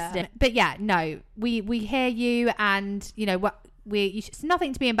embarrassed. Yeah. But yeah, no, we hear you, and, you know, it's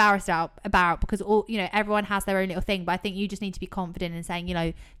nothing to be embarrassed about because everyone has their own little thing. But I think you just need to be confident in saying, you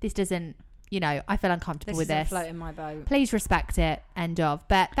know, this doesn't, you know, I feel uncomfortable with this. Floating my boat. Please respect it. End of.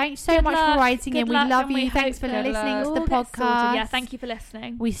 But thanks so much for writing in. We love you. Thanks for listening to the podcast. Yeah, thank you for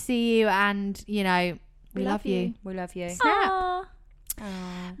listening. We see you, and you know, we love you. We love you. Snap.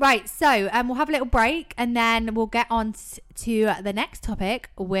 Right, so we'll have a little break, and then we'll get on to the next topic,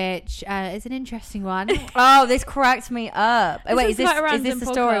 which is an interesting one. Oh, this cracked me up. Wait, is this the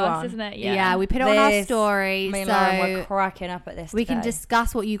story one? Isn't it? Yeah, we put it on our story. Me and Lauren were cracking up at this. We can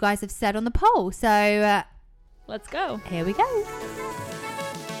discuss what you guys have said on the poll. So let's go. Here we go.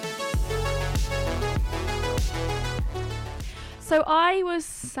 So I was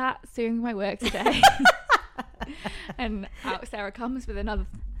sat doing my work today. And out Sarah comes with another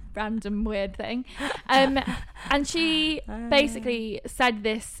random weird thing, and she basically said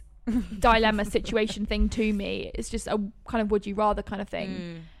this dilemma situation thing to me. It's just a kind of would you rather kind of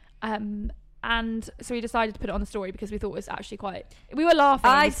thing. And so we decided to put it on the story because we thought it was actually we were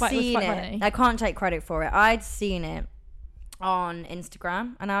laughing. I'd seen it. Funny. I can't take credit for it. I'd seen it on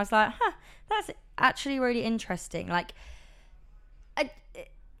Instagram, and I was like, that's actually really interesting. Like,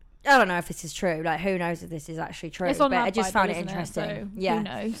 I don't know if this is true. Like, who knows if this is actually true? But I just found it interesting. So yeah. Who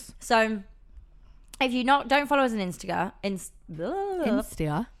knows? So, if you don't follow us on Insta.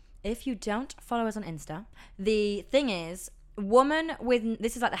 If you don't follow us on Insta, the thing is,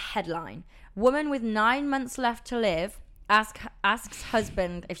 this is like the headline. Woman with 9 months left to live asks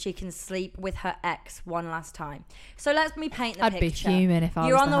husband if she can sleep with her ex one last time. So let me paint the picture. I'd be fuming if I was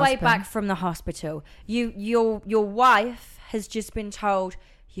You're on the way back from the hospital. Your wife has just been told,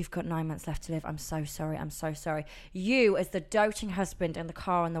 you've got 9 months left to live. I'm so sorry. I'm so sorry. You, as the doting husband in the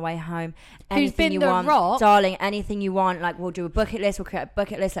car on the way home, anything you want, darling, anything you want. Like, we'll do a bucket list. We'll create a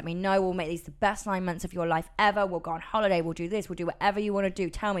bucket list. Let me know. We'll make these the best 9 months of your life ever. We'll go on holiday. We'll do this. We'll do whatever you want to do.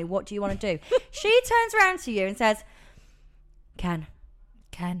 Tell me, what do you want to do? She turns around to you and says, Ken,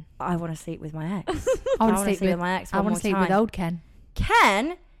 I want to sleep with my ex. I want to sleep with my ex. I want to sleep with old Ken.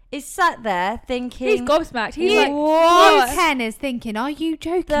 Ken is sat there thinking, he's gobsmacked. He's like, what? Ken is thinking, are you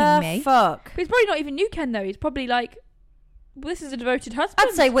joking me? Fuck. He's probably not even new Ken though. He's probably like, well, this is a devoted husband.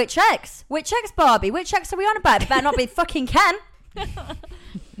 I'd say which ex? Which ex, Barbie? Which ex are we on about? It better not be fucking Ken.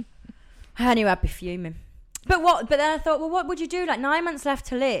 Anyway, I'd be fuming. But then I thought, well, what would you do? Like, 9 months left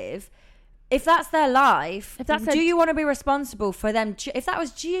to live. If that's their life, do you want to be responsible for them? If that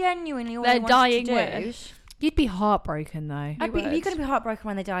was genuinely all their they wanted dying to do, wish. You'd be heartbroken though. You're going to be heartbroken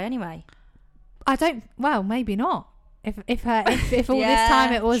when they die anyway. I don't. Well, maybe not. If all this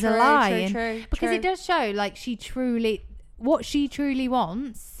time it was a lie, because it does show like what she truly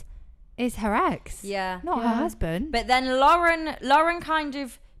wants is her ex, not her husband. But then Lauren kind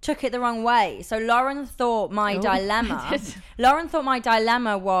of took it the wrong way. So Lauren thought my dilemma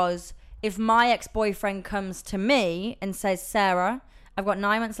was, if my ex-boyfriend comes to me and says, Sarah, I've got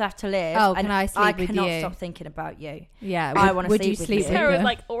 9 months left to live, and I cannot stop thinking about you. Yeah, I want to sleep with you. Sarah was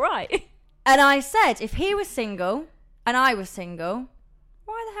like, all right. And I said, if he was single and I was single,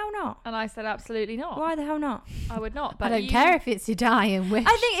 why the hell not? And I said, absolutely not. Why the hell not? I would not. But I don't care if it's your dying wish.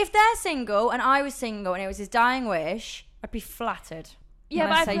 I think if they're single and I was single and it was his dying wish, I'd be flattered. Yeah,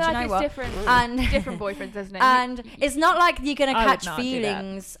 but I feel like it's different. And different boyfriends, isn't it? And it's not like you're going to catch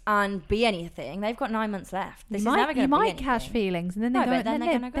feelings and be anything. They've got 9 months left. This is never going to be anything. You might catch feelings, and then they're going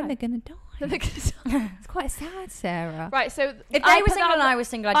to die. It's quite sad, Sarah. Right, so if they were single and I was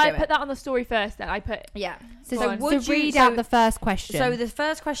single, I'd do it. I put that on the story first. Then I put So read out the first question. So the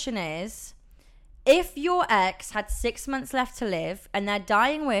first question is, if your ex had 6 months left to live and their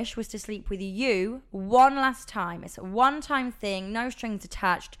dying wish was to sleep with you one last time, it's a one-time thing, no strings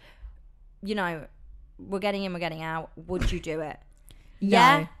attached, you know, we're getting in, we're getting out, would you do it? No.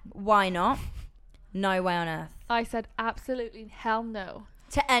 Yeah, why not? No way on earth. I said absolutely hell no.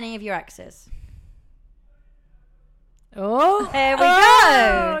 To any of your exes? Oh, here we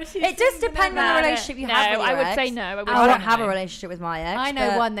go. It does depend on the relationship you have with your I would ex. say no. I don't have a relationship with my ex. I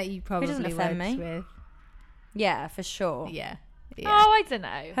know one that you probably doesn't offend me. with. Yeah, for sure. Yeah. Oh, I don't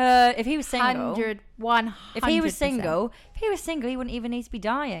know. If he was single, 100%. if he was single, he wouldn't even need to be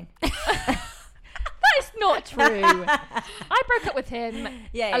dying. That is not true. I broke up with him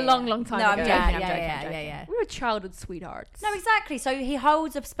a long time ago. I'm joking. We were childhood sweethearts. No, exactly. So he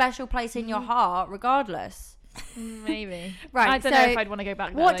holds a special place in your heart, regardless. Maybe. Right. I don't know if I'd want to go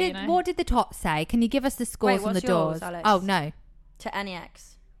back there. What did the top say? Can you give us the scores on the doors? Yours, Alex? Oh, no. To any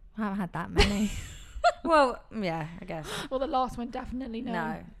ex. I haven't had that many. Well, yeah, I guess. Well, the last one definitely no.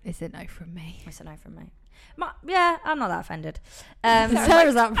 No. It's a no from me. It's a no from me. Yeah, I'm not that offended.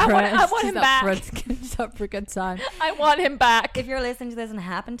 Sarah's up for it. I want him back. She's up for a good time. I want him back. If you're listening to this and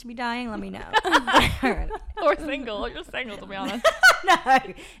happen to be dying, let me know. Or single. You're single, to be honest. No.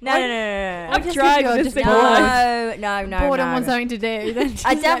 I've tried with this single life. No. Bored and want something to do. Then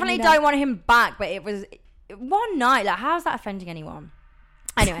I definitely don't want him back, but it was one night. Like, how's that offending anyone?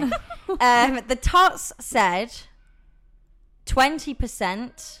 Anyway, the tots said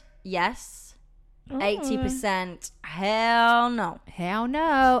 20% yes. 80% hell no. Hell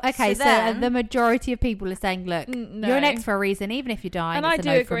no. Okay, so the majority of people are saying, look, no. You're an ex for a reason, even if you're dying. And I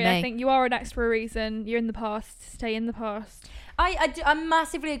do agree. I think you are an ex for a reason. You're in the past. Stay in the past. I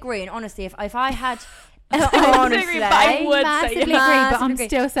massively agree. And honestly, if I had... honestly, I would massively agree, but I'm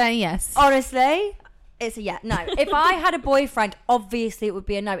still saying yes. Honestly... It's a yeah. No. If I had a boyfriend, obviously it would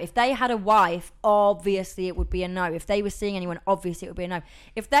be a no. If they had a wife, obviously it would be a no. If they were seeing anyone, obviously it would be a no.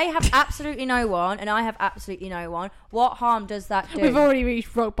 If they have absolutely no one and I have absolutely no one, what harm does that do? We've already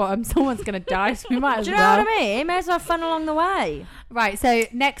reached rock bottom. Someone's going to die, so we might as well. Do you know what I mean? May as well have fun along the way. Right, so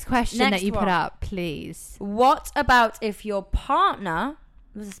next question that you put up, please. What about if your partner...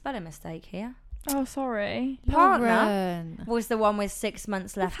 There's a spelling mistake here. Oh, sorry. Partner Lauren. was the one with 6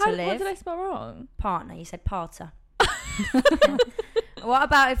 months left to live. What did I spell wrong? Partner. You said parter. What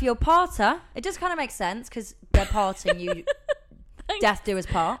about if your parter... It just kind of makes sense because they're parting you. Death do us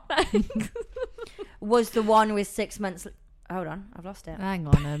part. Was the one with 6 months... Hold on. I've lost it. Hang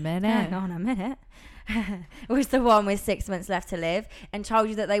on a minute. Was the one with 6 months left to live and told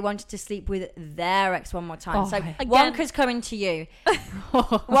you that they wanted to sleep with their ex one more time. Oh, so again. Wonka's coming to you.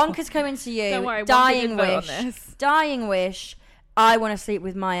 Wonka's coming to you. Don't worry, dying wish. I want to sleep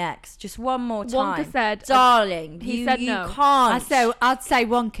with my ex just one more time. Wonka said, darling, he said no. You can't. I'd say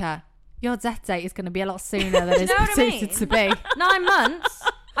Wonka, your death date is going to be a lot sooner than it's suited to be. 9 months.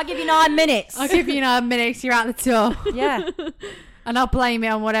 I'll give you 9 minutes. I'll give you 9 minutes. You're out the door. Yeah. And I'll blame it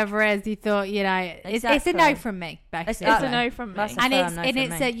on whatever it is you thought, it's a no from me, basically. It's a no from me.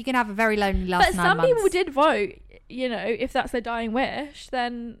 You can have a very lonely last 9 months. But some people did vote, if that's their dying wish,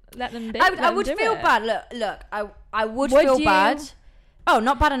 then let them be. I would feel bad. Look, I would feel bad. Oh,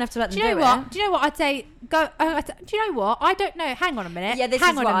 not bad enough to let them do it. Do you know what? I'd say go. Do you know what? I don't know. Hang on a minute. Yeah, this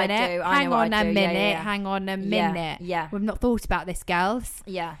hang is on what a minute. I do. Hang on a minute. Yeah. Hang on a minute. Yeah. We've not thought about this, girls.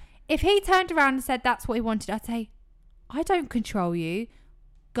 Yeah. If he turned around and said that's what he wanted, I'd say, I don't control you.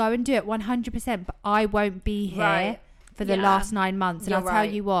 Go and do it 100%, but I won't be here for the last 9 months. And I'll tell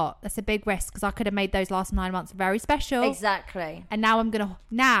you what, that's a big risk because I could have made those last 9 months very special. Exactly. And now we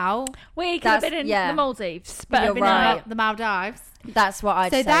could have been in the Maldives, but you're right. The Maldives. That's what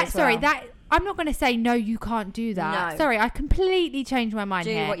I'd say. I'm not going to say no, you can't do that. No. Sorry, I completely changed my mind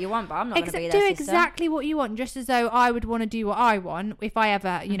here. Do what you want, but I'm not going to be there. Do exactly what you want, just as though I would want to do what I want if I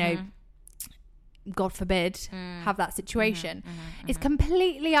ever, God forbid, have that situation. It's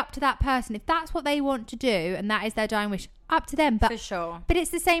completely up to that person. If that's what they want to do and that is their dying wish, up to them. But, for sure. But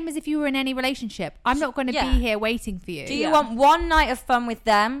it's the same as if you were in any relationship. I'm not going to be here waiting for you. Do you want one night of fun with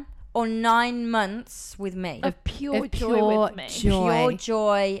them or 9 months with me? Of pure joy with me. Pure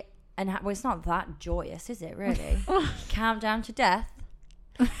joy. And it's not that joyous, is it, really? Countdown to death.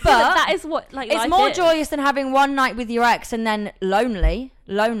 But that is what it's more joyous than having one night with your ex and then lonely.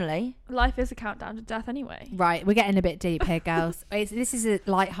 Life is a countdown to death anyway. Right, we're getting a bit deep here, girls. This is a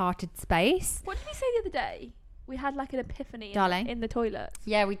light-hearted space. What did we say the other day? We had an epiphany in the toilet.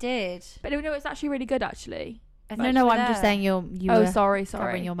 Yeah, we did. But it's actually really good, actually. No, I'm just saying you sorry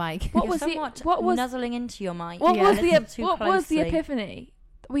covering your mic. What was nuzzling into your mic? What was the epiphany?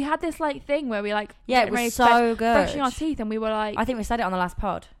 We had this thing where we it was so good, brushing our teeth, and we were I think we said it on the last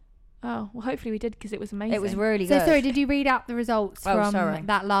pod. Oh well, hopefully we did because it was amazing. It was really good. So sorry, did you read out the results from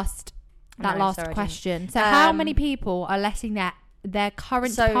that last question? So how many people are letting their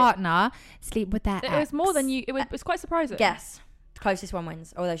current partner sleep with their ex? It was more than you. It was quite surprising. Guess. Closest one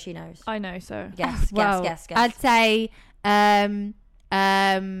wins, although she knows. I know, so guess. I'd say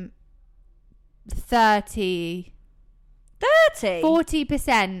 30. 30?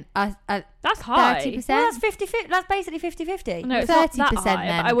 40% that's high. 30%. Well, that's 50-50. That's basically 50-50. No, it's 30% not that high,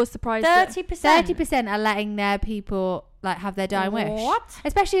 then. but I was surprised. 30% are letting their people like have their dying wish. What?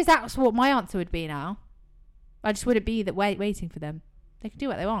 Especially as that's what my answer would be now. I just wouldn't be that waiting for them. They can do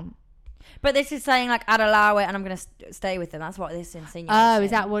what they want. But this is saying like I'd allow it and I'm going to stay with them. That's what this insinuates. Oh, is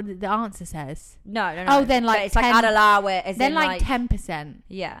that what the answer says? No. Oh, then like but it's 10, like I'd allow it. As then in, like 10%.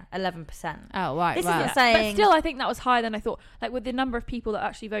 Yeah, 11%. Oh, right. This right. isn't saying. But still, I think that was higher than I thought. Like with the number of people that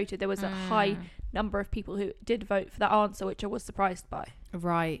actually voted, there was a high number of people who did vote for that answer, which I was surprised by.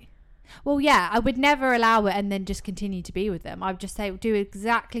 Right. Well, yeah, I would never allow it and then just continue to be with them. I would just say do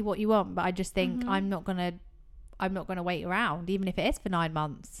exactly what you want, but I just think I'm not gonna wait around, even if it is for 9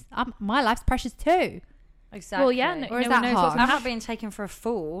 months. My life's precious too. Exactly. Well, yeah, or is that harsh? I'm not being taken for a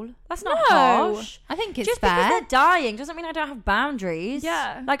fool. That's not harsh. I think it's just fair. because they're dying doesn't mean I don't have boundaries.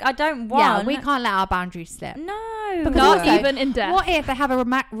 Yeah. Like I don't want. Yeah, we can't let our boundaries slip. No. Because not also, even in death. What if they have a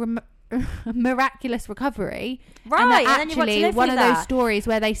miraculous recovery, right? And then actually you want to live one with of those that. stories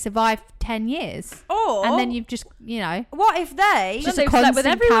where they survive 10 years, or and then you've just what if they just they've a slept with constant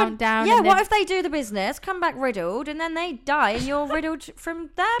everyone. countdown? Yeah, and what then, if they do the business, come back riddled, and then they die, and you're riddled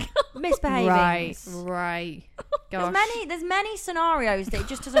from their misbehaving? Right. Gosh. There's many scenarios that it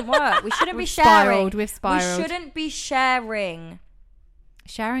just doesn't work. We shouldn't be sharing. We've spiraled. We shouldn't be sharing.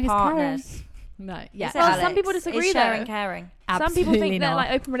 Sharing partners. is caring. No, yeah. Is it, Well, Alex? some people disagree, Is sharing though. caring? Some people think that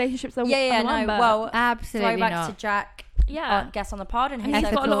like open relationships are Yeah, no. Well, absolutely throwback not. to Jack. yeah. Guest on the pod, and He's he's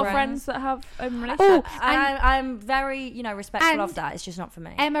got a lot of friends that have open relationships. and I'm very, respectful and of that. It's just not for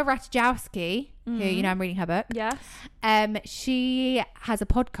me. Emma Ratajkowski, who I'm reading her book. Yes. She has a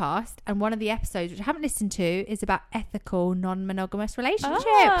podcast, and one of the episodes, which I haven't listened to, is about ethical non-monogamous relationships,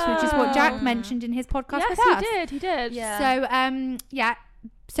 which is what Jack mentioned in his podcast with us. He did. Yeah. So,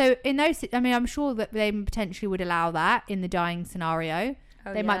 So in those, I mean, I'm sure that they potentially would allow that in the dying scenario.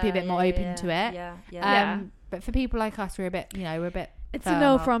 They might be a bit more open to it. Yeah. But for people like us, we're a bit. It's a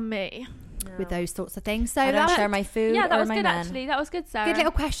no from me. With those sorts of things. So I don't share my food. Yeah, that or was my good men. actually. That was good, Sarah. Good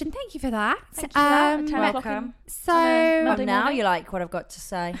little question. Thank you for that. Thank you for that. 10 o'clock welcome. So Now you like what I've got to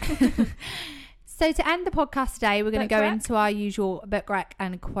say. So to end the podcast today, we're going to Book go rec? into our usual book rec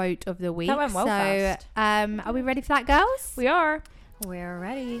and quote of the week. That went well fast. Are we ready for that, girls? We are. We're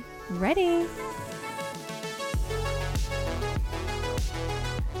ready. Ready.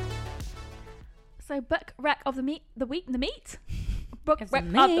 So book rec of the meat. Book Of rec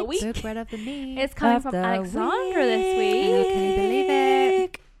the of the meat. week. Book read of the meat. It's coming Of from the Alexandra this week. Can you believe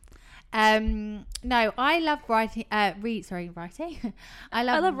it? No, I love writing. Writing. I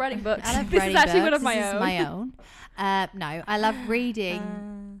love writing books. I love This writing is actually books. one of my This own. is my own. No, I love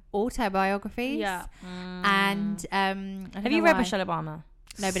reading autobiographies. Yeah. And I don't Have know you read why. Michelle Obama?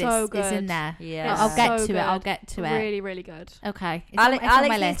 No, but So it's in good. there. Yeah. I'll get So to it. good. I'll get to it. Really, really good. Okay. It's Alex, on my Alex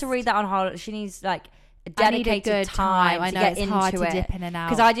needs list. to read that on holiday. She needs like a I need a dedicated good time. I to know get it's into hard to it. dip in and out.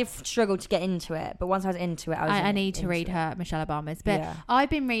 Because I did struggle to get into it, but once I was into it, I need to read her Michelle Obama's. But Yeah. I've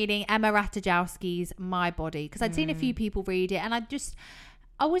been reading Emma Ratajkowski's My Body because I'd seen a few people read it, and I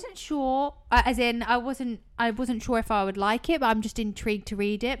wasn't sure. As in, I wasn't sure if I would like it, but I'm just intrigued to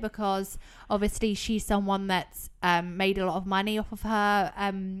read it because obviously she's someone that's made a lot of money off of her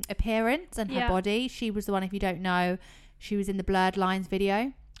appearance and her body. She was the one, if you don't know, she was in the Blurred Lines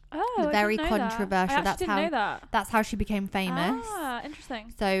video. Oh, Very I didn't know controversial. That. I didn't know that. That's how she became famous. Ah,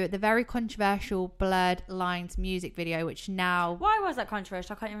 interesting. So the very controversial Blurred Lines music video, which now Why was that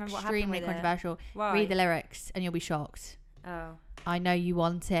controversial? I can't remember what happened extremely with controversial. Why? Read the lyrics and you'll be shocked. Oh. I know you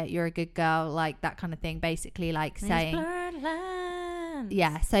want it. You're a good girl. Like that kind of thing. Basically, like saying,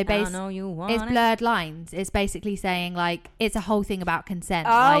 yeah. So basically, it's blurred lines. It's basically saying like it's a whole thing about consent.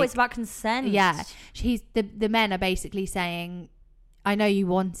 Oh, like, it's about consent. yeah. The men are basically saying, I know you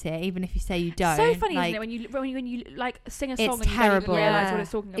want it, even if you say you don't. So funny, like, isn't it? When you like sing a song it's and terrible. you don't realize Yeah. what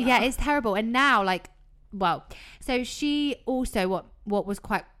it's talking about. Yeah, it's terrible. And now, so she also what was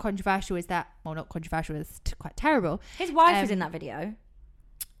quite controversial is that, well, not controversial, it's quite terrible. His wife was in that video.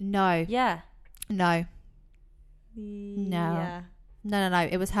 No, Yeah. no, Yeah. no.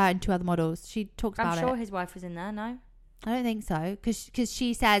 It was her and two other models. She talked about I'm sure it. his wife was in there. No. I don't think so, because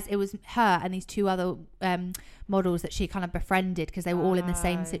she says it was her and these two other models that she kind of befriended because they were all in the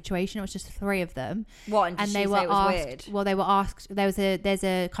same situation. It was just three of them. What? And they were asked. Well, they were asked. There's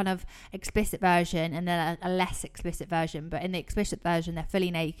a kind of explicit version and then a less explicit version. But in the explicit version, they're fully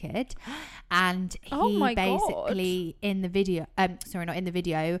naked, and he basically in the video. Sorry, not in the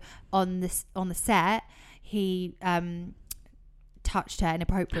video. On the set, he touched her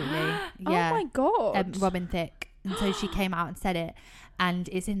inappropriately. Yeah. Oh my god. Robin Thicke. And so she came out and said it. and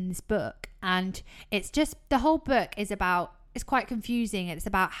it's in this book. And it's just, the whole book is about, it's quite confusing. It's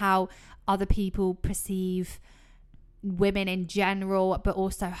about how other people perceive women in general, but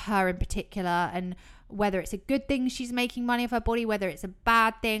also her in particular, and whether it's a good thing she's making money off her body, whether it's a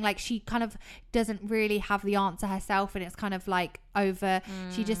bad thing. Like, she kind of doesn't really have the answer herself, and it's kind of like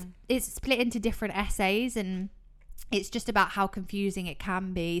it's split into different essays, and it's just about how confusing it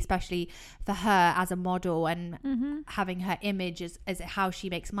can be, especially for her as a model, and having her image as how she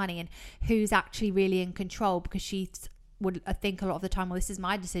makes money, and who's actually really in control, because she would think a lot of the time, well, this is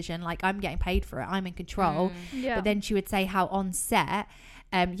my decision, like, I'm getting paid for it, I'm in control. But then she would say how on set,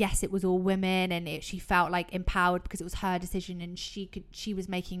 yes, it was all women, and she felt like empowered because it was her decision, and she was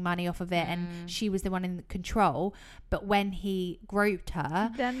making money off of it, and she was the one in control. But when he groped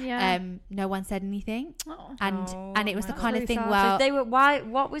her, then no one said anything. And it was the kind of thing, well, so they were,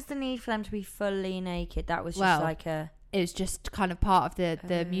 what was the need for them to be fully naked? That was just it was just kind of part of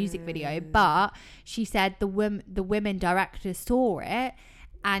the music video. But she said the women directors saw it,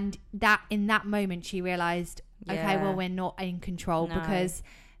 and that in that moment she realized, okay, well, we're not in control, because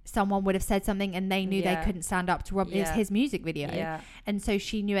someone would have said something and they knew they couldn't stand up to Rob. It was his music video. And so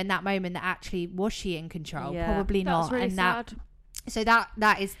she knew in that moment that actually, was she in control? Probably not. Really sad. So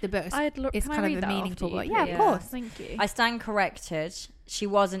that is the book. It's kind of a meaningful book. Yeah, of course. Thank you. I stand corrected. She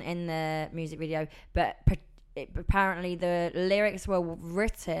wasn't in the music video, but apparently the lyrics were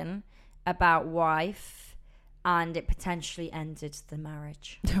written about wife, and it potentially ended the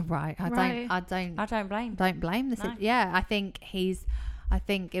marriage. Right. I don't blame. Don't blame this. No. Yeah, I think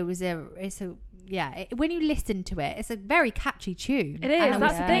when you listen to it, it's a very catchy tune. It is.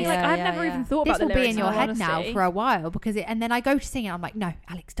 That's the thing. I've never even thought about this. This will be in your head now for a while, because and then I go to sing it. I'm like, no,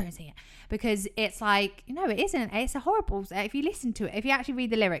 Alex, don't sing it, because it's like, no, it isn't. It's a horrible. If you listen to it, if you actually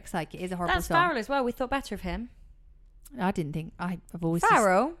read the lyrics, like, it is a horrible song. That's Pharrell as well. We thought better of him. I didn't think. I've always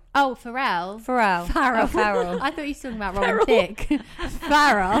Pharrell. Pharrell. I thought you were talking about Robin Thicke.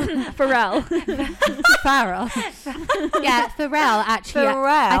 Pharrell. Yeah, Pharrell. Actually,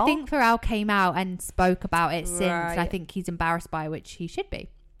 I think Pharrell came out and spoke about it since. I think he's embarrassed by it, which he should be.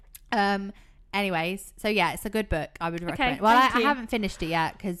 Anyways, so yeah, it's a good book. I would recommend. Well, I haven't finished it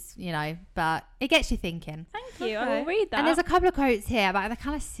yet, because but it gets you thinking. Thank you. I will read that. And there's a couple of quotes here, but they're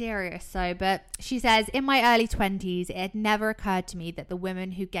kind of serious. But she says, in my early 20s, it had never occurred to me that the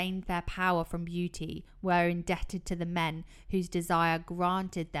women who gained their power from beauty were indebted to the men whose desire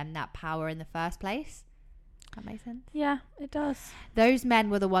granted them that power in the first place. That makes sense? Yeah, it does. Those men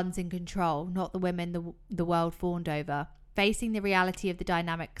were the ones in control, not the women the world fawned over. Facing the reality of the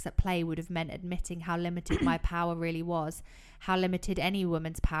dynamics at play would have meant admitting how limited my power really was, how limited any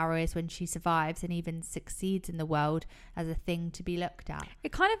woman's power is when she survives and even succeeds in the world as a thing to be looked at.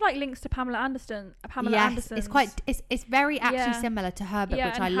 It kind of links to Pamela Anderson. It's very actually similar to her book,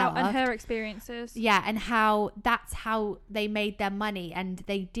 which I love. And her experiences. Yeah, and how that's how they made their money, and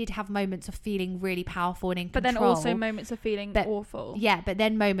they did have moments of feeling really powerful and in control. But then also moments of feeling awful. Yeah, but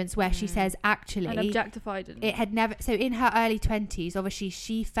then moments where she says, actually... And objectified. It had never... So in her early 20s, obviously,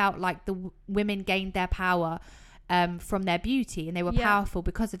 she felt like the women gained their power from their beauty, and they were powerful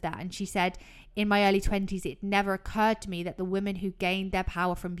because of that. And she said, in my early 20s, it never occurred to me that the women who gained their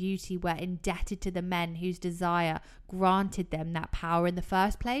power from beauty were indebted to the men whose desire granted them that power in the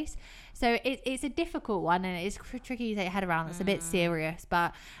first place. So it's a difficult one, and it's tricky to get your head around. It's a bit serious,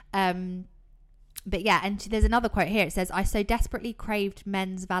 but yeah, and there's another quote here. It says, I so desperately craved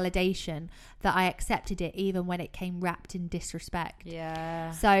men's validation that I accepted it even when it came wrapped in disrespect.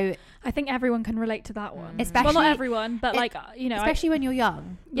 Yeah. So I think everyone can relate to that one. Especially, well, not everyone, but especially when you're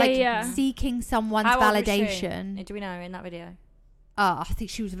young. Seeking someone's validation. Was she? Do we know in that video? I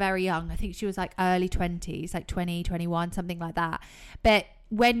think she was very young. I think she was early 20s, 20, 21, something like that. But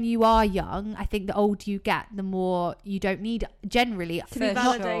when you are young, I think the older you get, the more you don't need generally to be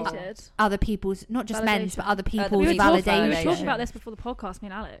validated. Other people's, not just men's, but other people's validation. We were talking about this before the podcast, me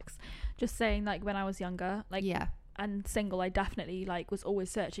and Alex, just saying when I was younger, and single, I definitely was always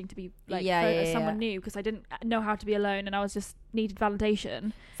searching to be someone new, because I didn't know how to be alone, and I was just needed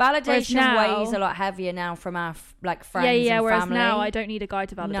validation. Validation weighs a lot heavier now from our friends and whereas family. now I don't need a guy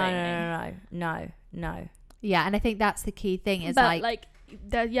to validate me. No. Yeah, and I think that's the key thing is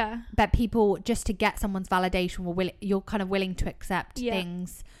but people, just to get someone's validation, you're kind of willing to accept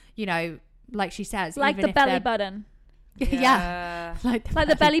things, like she says, like the belly button. Yeah. Like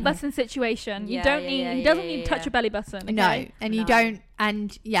the belly button situation. You don't need, he doesn't need to touch your belly button. Okay? No, and you don't,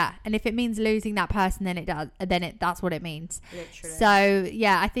 and if it means losing that person, then it does, that's what it means. Literally. So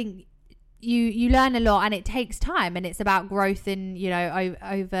I think you learn a lot, and it takes time, and it's about growth in,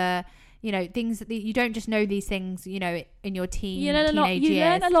 over you know, things that you don't just know these things, you know, in your teenage you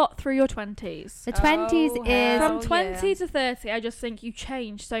years. learn a lot through your 20s. The 20s is from 20 to 30. I just think you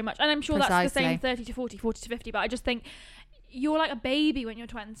change so much, and I'm sure that's the same 30 to 40, 40 to 50. But I just think you're like a baby when you're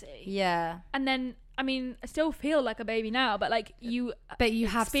 20. Yeah. And then, I mean, I still feel like a baby now, but like you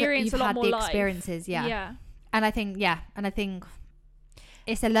have experienced a lot more life. Experiences, yeah. And I think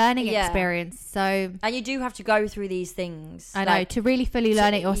it's a learning experience. So, and you do have to go through these things. I know, to really fully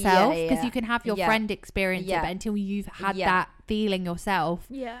learn it yourself, because you can have your friend experience it, but until you've had that feeling yourself,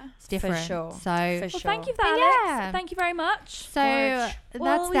 it's different. For sure. So, thank you for that, Alex. Thank you very much. So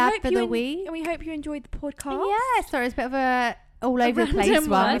that's that for the week. And we hope you enjoyed the podcast. Yeah, so it's a bit of a all over the place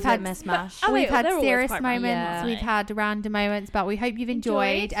one. We've had mismatch. We've had serious moments. We've had random moments, but we hope you've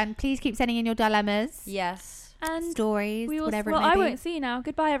enjoyed. And please keep sending in your dilemmas. Yes. And stories, whatever it may be. I won't see you now.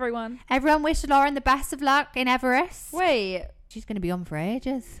 Goodbye, everyone. Everyone wish Lauren the best of luck in Everest. Wait. She's going to be on for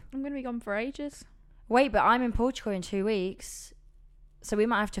ages. I'm going to be gone for ages. Wait, but I'm in Portugal in 2 weeks. So we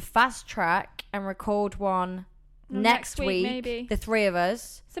might have to fast track and record one next week. Maybe. The three of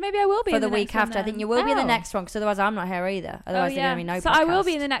us. So maybe I will be for in the week after. I think you will be in the next one, because otherwise I'm not here either. Otherwise there's going to be no podcast. So I will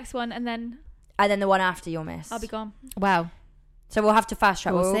be in the next one, and then the one after you'll miss. I'll be gone. Wow. So we'll have to fast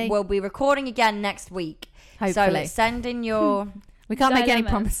track. We'll be recording again next week. Hopefully. So send in your... We can't make any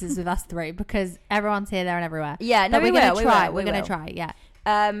promises with us three, because everyone's here, there and everywhere. Yeah, no, we're going to try. We're going to try, yeah.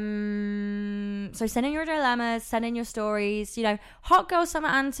 So send in your dilemmas, send in your stories, you know, hot girl summer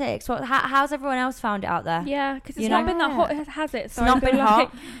antics. How's everyone else found it out there? Yeah, because it's not been that hot, has it? So it's not been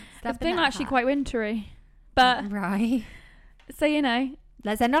hot. It's been actually quite wintry. But right. So, you know,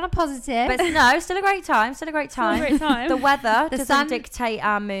 let's end on a positive. But no, still a great time. The weather doesn't dictate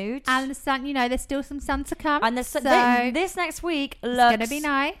our mood. And the sun, you know, there's still some sun to come. And this next week looks going to be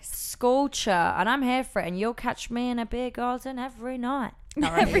nice. Scorcher. And I'm here for it. And you'll catch me in a beer garden every night.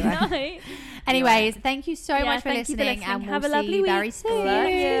 Every night. Anyways, thank you so much for listening. And we'll have a lovely see you week. very soon. Love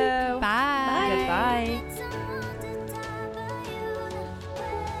you. Bye. Goodbye.